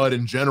of the mud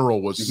in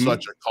general was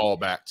such a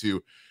callback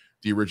to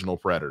the original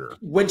Predator.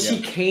 When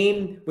she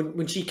came,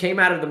 when she came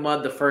out of the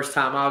mud the first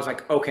time, I was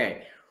like,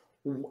 okay,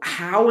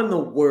 how in the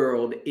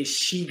world is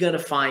she gonna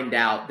find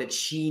out that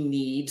she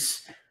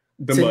needs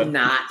to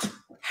not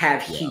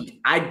have heat?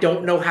 I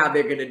don't know how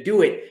they're gonna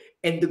do it.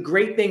 And the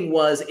great thing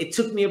was, it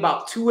took me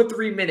about 2 or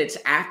 3 minutes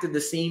after the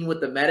scene with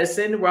the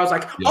medicine where I was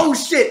like, oh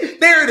shit,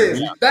 there it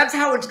is. That's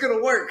how it's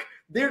gonna work.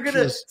 They're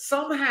gonna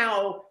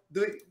somehow,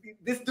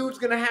 this dude's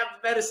gonna have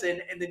the medicine,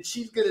 and then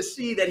she's gonna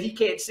see that he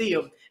can't see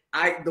him.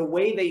 The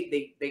way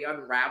they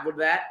unraveled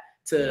that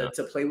to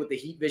play with the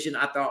heat vision,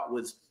 I thought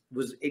was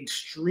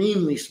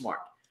extremely smart.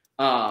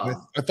 I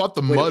thought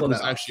the mud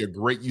was actually a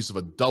great use of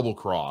a double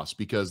cross,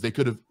 because they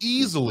could have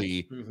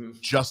easily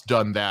just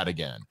done that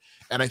again.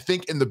 And I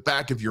think in the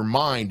back of your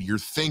mind, you're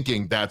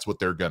thinking that's what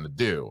they're going to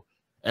do.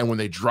 And when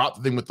they drop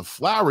the thing with the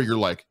flower, you're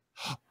like,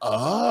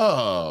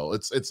 oh,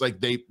 it's like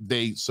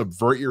they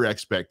subvert your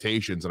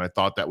expectations. And I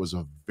thought that was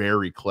a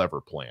very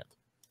clever plan.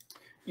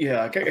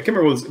 Yeah, I can't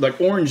remember what it was, like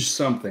orange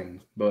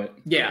something, but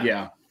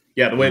yeah.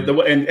 The way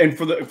and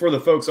for the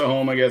folks at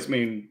home, I guess, I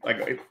mean,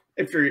 like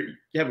if you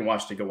haven't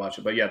watched it, go watch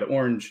it. But yeah, the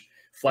orange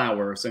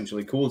flower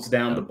essentially cools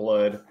down the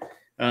blood.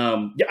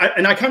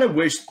 And I kind of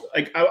wish,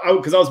 like,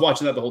 because I was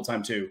watching that the whole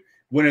time too.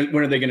 When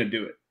are they going to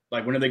do it?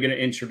 Like, when are they going to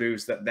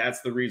introduce that? That's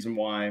the reason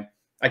why.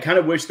 I kind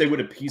of wish they would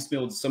have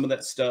piecemealed some of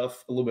that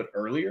stuff a little bit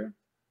earlier.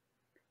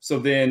 So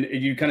then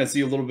you kind of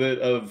see a little bit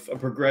of a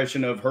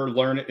progression of her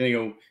learning, you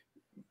know,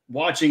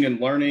 watching and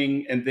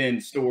learning, and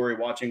then story,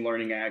 watching,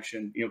 learning,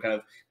 action, you know, kind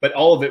of, but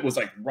all of it was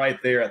like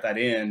right there at that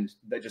end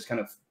that just kind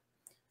of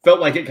felt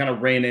like it kind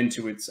of ran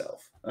into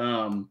itself.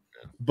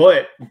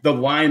 But the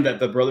line that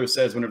the brother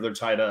says whenever they're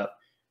tied up,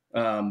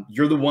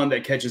 you're the one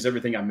that catches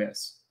everything I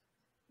miss.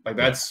 Like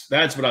that's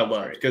what I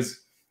loved.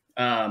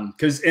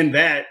 Because in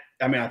that,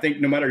 I mean, I think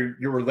no matter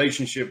your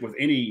relationship with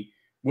any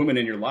woman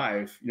in your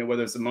life, you know,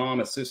 whether it's a mom,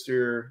 a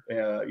sister,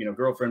 you know,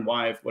 girlfriend,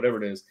 wife,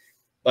 whatever it is,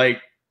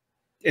 like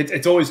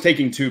it's always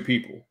taking two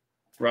people,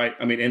 right?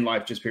 I mean, in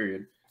life, just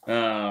period.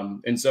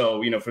 And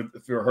so, you know,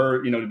 for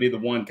her, you know, to be the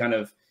one kind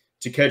of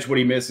to catch what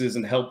he misses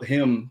and help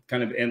him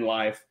kind of in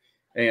life.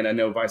 And I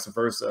know vice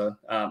versa.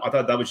 I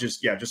thought that was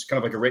just kind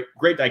of like a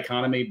great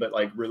dichotomy, but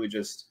like really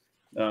just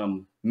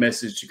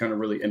message to kind of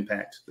really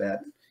impact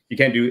that you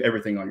can't do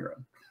everything on your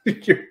own.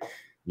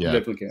 You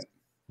definitely can't.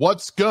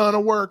 What's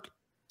gonna work?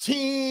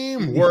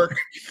 Teamwork.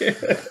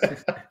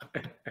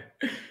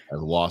 I've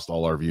lost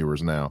all our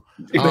viewers now.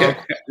 I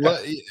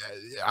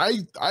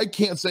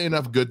can't say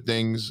enough good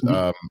things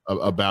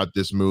about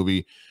this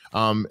movie.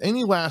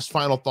 Any last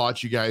final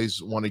thoughts you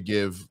guys want to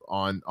give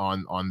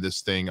on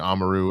this thing,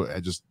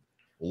 Amaru? Just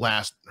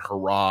last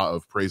hurrah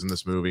of praising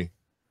this movie.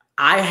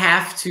 I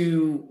have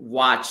to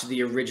watch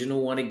the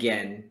original one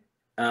again.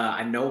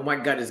 I know my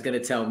gut is going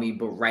to tell me,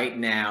 but right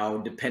now,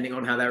 depending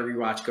on how that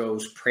rewatch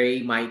goes,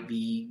 Prey might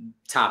be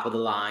top of the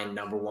line,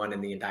 number one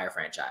in the entire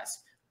franchise.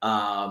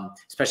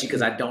 Especially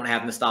because I don't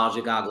have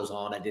nostalgia goggles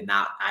on.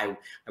 I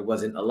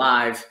wasn't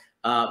alive,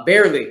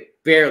 barely,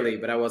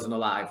 but I wasn't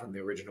alive when the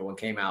original one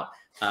came out.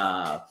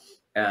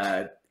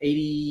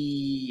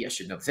 80, I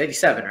should know, it's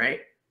 87, right?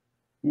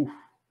 Ooh.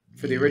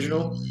 For the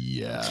original?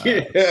 Yeah.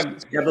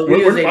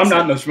 I'm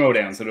not in the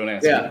Schmodown, so don't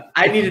ask me.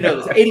 I need to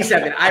know this.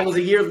 87. I was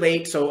a year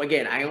late. So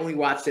again, I only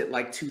watched it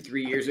like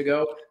 2-3 years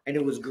ago, and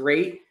it was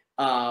great.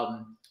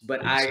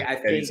 But I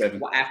think,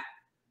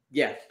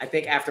 I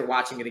think after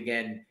watching it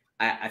again,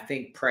 I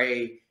think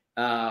Prey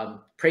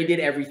did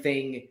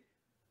everything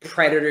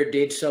Predator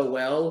did so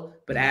well,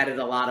 but added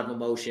a lot of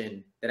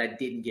emotion that I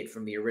didn't get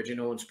from the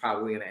original. It's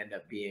probably going to end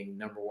up being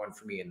number one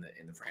for me in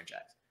the franchise.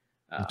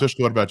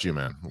 Tvshka, what about you,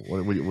 man?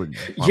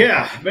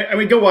 I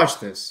mean, go watch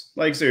this.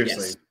 Like,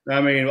 seriously. Yes. I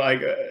mean,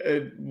 like,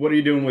 what are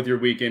you doing with your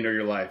weekend or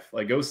your life?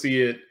 Like, go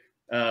see it.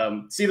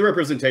 See the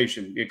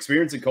representation, the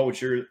experience and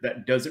culture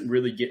that doesn't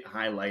really get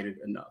highlighted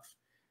enough.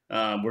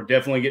 We're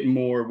definitely getting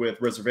more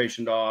with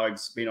Reservation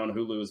Dogs being on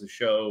Hulu as a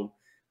show.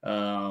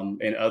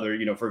 and other,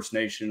 First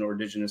Nation or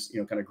indigenous,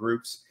 kind of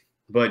groups.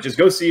 But just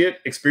go see it,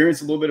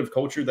 experience a little bit of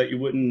culture that you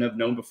wouldn't have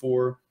known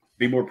before,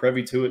 be more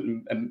privy to it,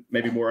 and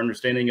maybe more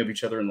understanding of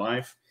each other in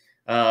life.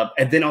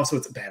 And then also,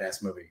 it's a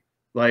badass movie.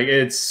 Like,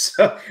 it's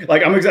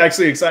like, I'm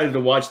actually excited to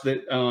watch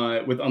that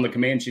on the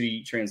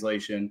Comanche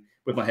translation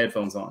with my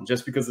headphones on,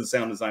 just because of the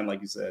sound design, like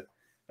you said,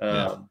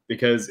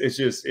 because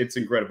it's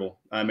incredible.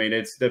 I mean,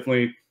 it's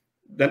definitely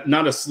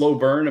not a slow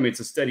burn. I mean, it's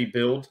a steady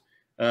build,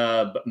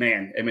 but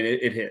man, I mean,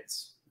 it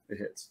hits. It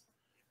hits.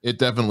 It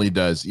definitely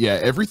does. Yeah,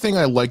 everything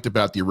I liked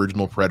about the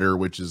original Predator,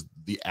 which is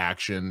the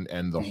action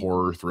and the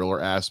horror thriller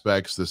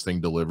aspects, this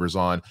thing delivers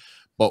on.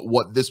 But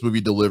what this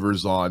movie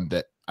delivers on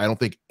that I don't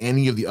think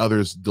any of the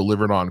others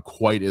delivered on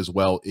quite as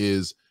well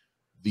is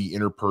the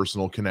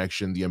interpersonal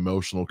connection, the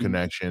emotional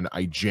connection.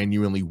 I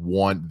genuinely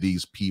want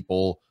these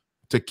people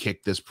to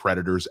kick this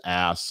Predator's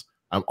ass.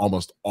 I'm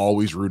almost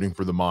always rooting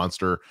for the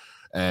monster.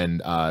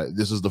 And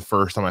this is the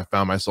first time I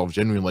found myself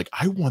genuinely like,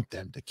 I want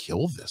them to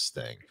kill this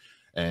thing.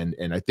 And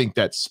I think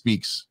that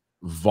speaks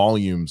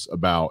volumes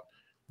about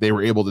they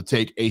were able to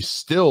take a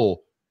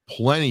still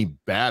plenty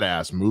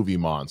badass movie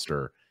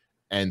monster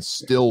and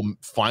still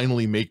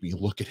finally make me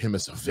look at him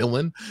as a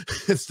villain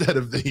instead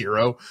of the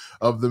hero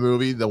of the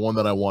movie, the one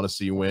that I want to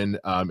see win.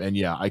 And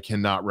yeah, I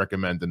cannot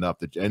recommend enough.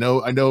 That I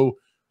know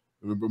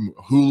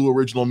Hulu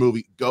original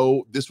movie.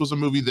 This was a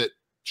movie that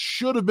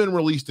should have been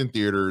released in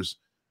theaters.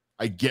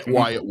 I get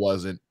why it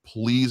wasn't.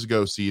 Please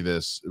go see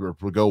this or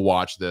go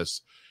watch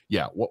this.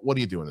 Yeah, what are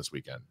you doing this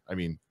weekend? I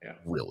mean,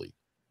 really?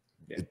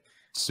 Yeah.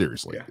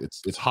 Seriously,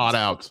 it's hot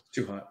out. It's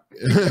too hot.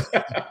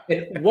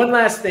 And one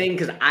last thing,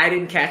 because I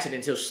didn't catch it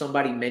until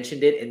somebody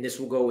mentioned it, and this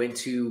will go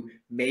into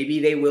maybe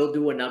they will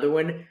do another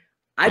one.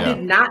 I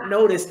did not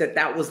notice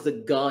that was the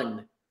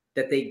gun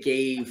that they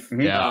gave.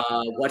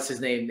 What's his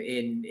name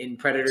in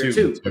Predator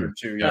 2?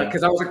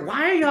 Because I was like,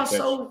 why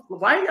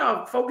are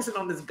y'all focusing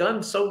on this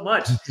gun so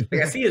much?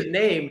 Like, I see his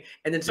name,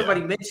 and then somebody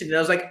mentioned it. I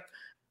was like,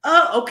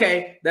 oh,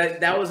 okay.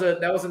 That was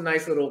a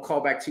nice little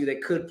callback too.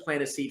 That could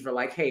plant a seed for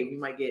like, hey, we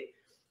might get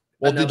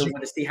another one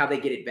to see how they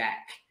get it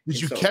back.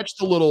 Did you catch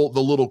the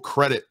little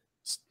credit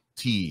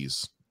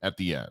tease at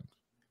the end?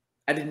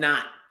 I did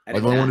not.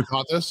 Anyone who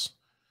caught this?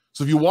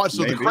 So if you watch,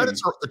 so the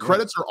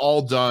credits are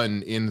all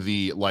done in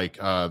the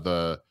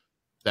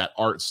that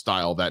art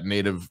style, that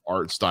native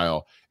art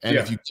style. And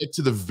if you get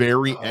to the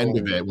very end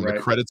of it, when the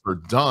credits are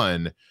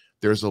done,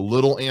 there's a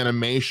little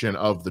animation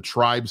of the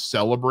tribe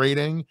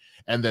celebrating,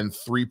 and then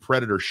 3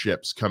 Predator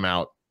ships come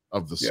out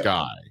of the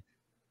sky.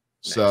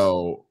 Nice.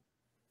 So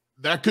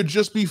that could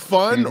just be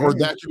fun, or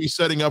that could be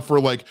setting up for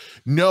like,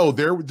 no,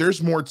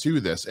 there's more to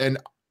this. And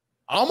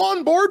I'm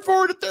on board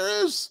for it if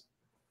there is.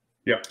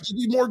 Yeah. Give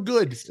me more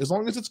good. As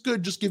long as it's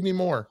good, just give me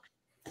more.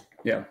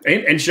 Yeah.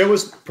 And show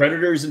us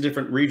Predators in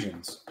different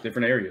regions,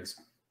 different areas.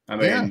 I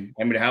mean,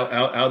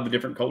 how the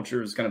different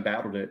cultures kind of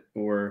battled it,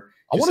 or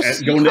I want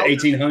to go into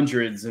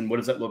 1800s and what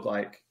does that look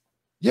like?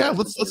 Yeah,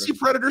 let's see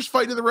Predators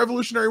fighting in the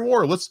Revolutionary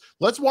War. Let's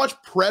watch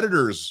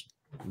Predators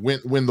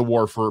win the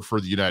war for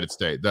the United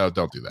States. No,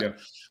 don't do that. Yeah.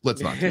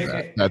 Let's not do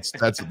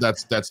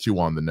that. That's too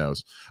on the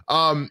nose.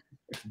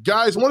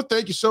 Guys, I want to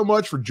thank you so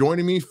much for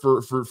joining me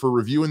for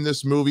reviewing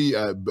this movie.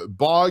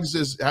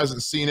 Bogz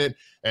hasn't seen it,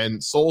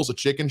 and Soul's a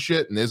chicken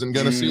shit and isn't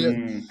going to see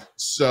it.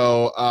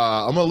 So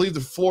I'm going to leave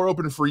the floor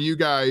open for you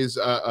guys.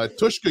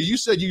 Tvshka, you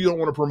said you don't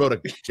want to promote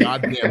a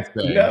goddamn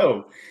thing.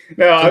 No.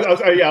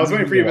 I was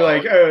waiting for you to be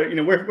like,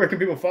 where can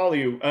people follow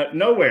you?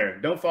 Nowhere.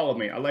 Don't follow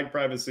me. I like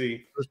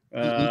privacy.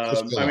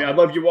 I mean, I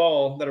love you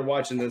all that are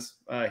watching this.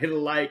 Hit a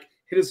like,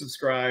 hit a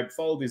subscribe,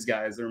 follow these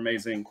guys. They're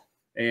amazing.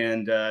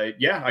 And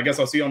I guess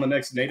I'll see you on the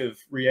next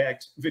Native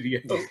React video.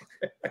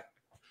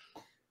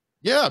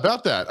 Yeah,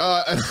 about that.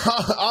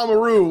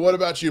 Amarú, what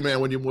about you, man?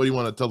 What do you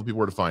want to tell the people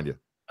where to find you?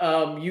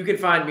 You can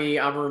find me,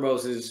 Amarú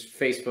Moses,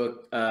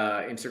 Facebook,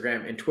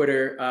 Instagram, and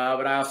Twitter.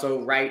 But I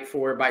also write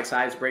for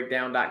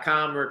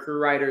BitesizeBreakdown.com. We're crew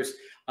writers,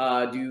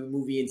 do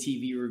movie and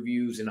TV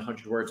reviews in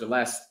 100 words or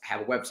less.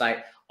 Have a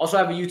website. Also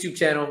have a YouTube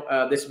channel.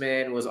 This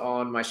man was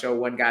on my show,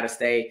 One Gotta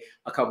Stay,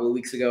 a couple of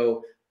weeks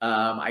ago.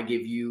 I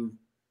give you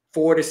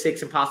 4 to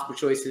 6 impossible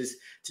choices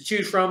to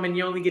choose from, and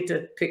you only get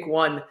to pick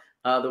one.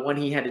 The one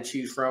he had to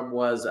choose from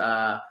was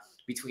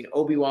between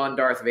Obi-Wan,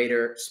 Darth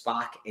Vader,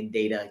 Spock, and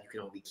Data. You can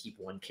only keep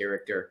one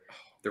character.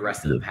 The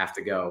rest of them have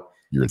to go.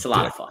 It's a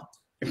lot of fun.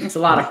 It's a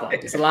lot of fun.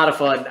 It's a lot of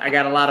fun. I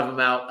got a lot of them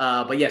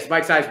out. But yes,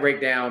 Bitesize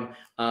Breakdown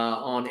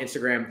on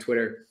Instagram,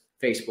 Twitter,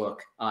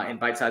 Facebook,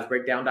 and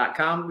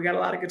BitesizeBreakdown.com. We got a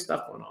lot of good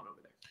stuff going on over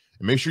there.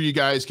 And make sure you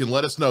guys can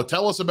let us know.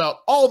 Tell us about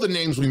all the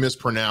names we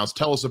mispronounced.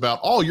 Tell us about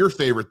all your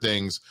favorite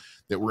things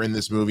that were in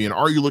this movie, and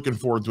are you looking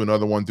forward to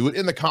another one? Do it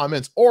in the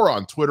comments or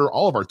on Twitter.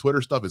 All of our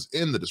Twitter stuff is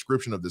in the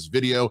description of this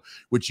video,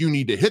 which you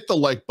need to hit the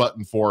like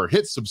button for,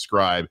 hit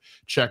subscribe,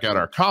 check out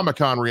our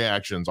Comic-Con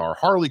reactions, our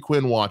Harley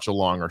Quinn watch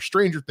along, our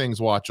Stranger Things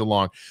watch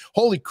along.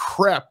 Holy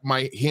crap,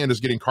 my hand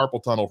is getting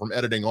carpal tunnel from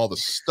editing all the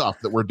stuff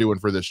that we're doing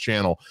for this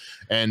channel.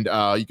 And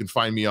you can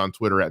find me on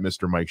Twitter at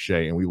Mr. Mike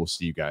Shea, and we will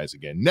see you guys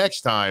again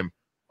next time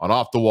on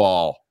Off the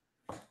Wall.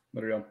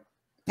 There we go.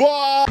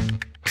 Bye.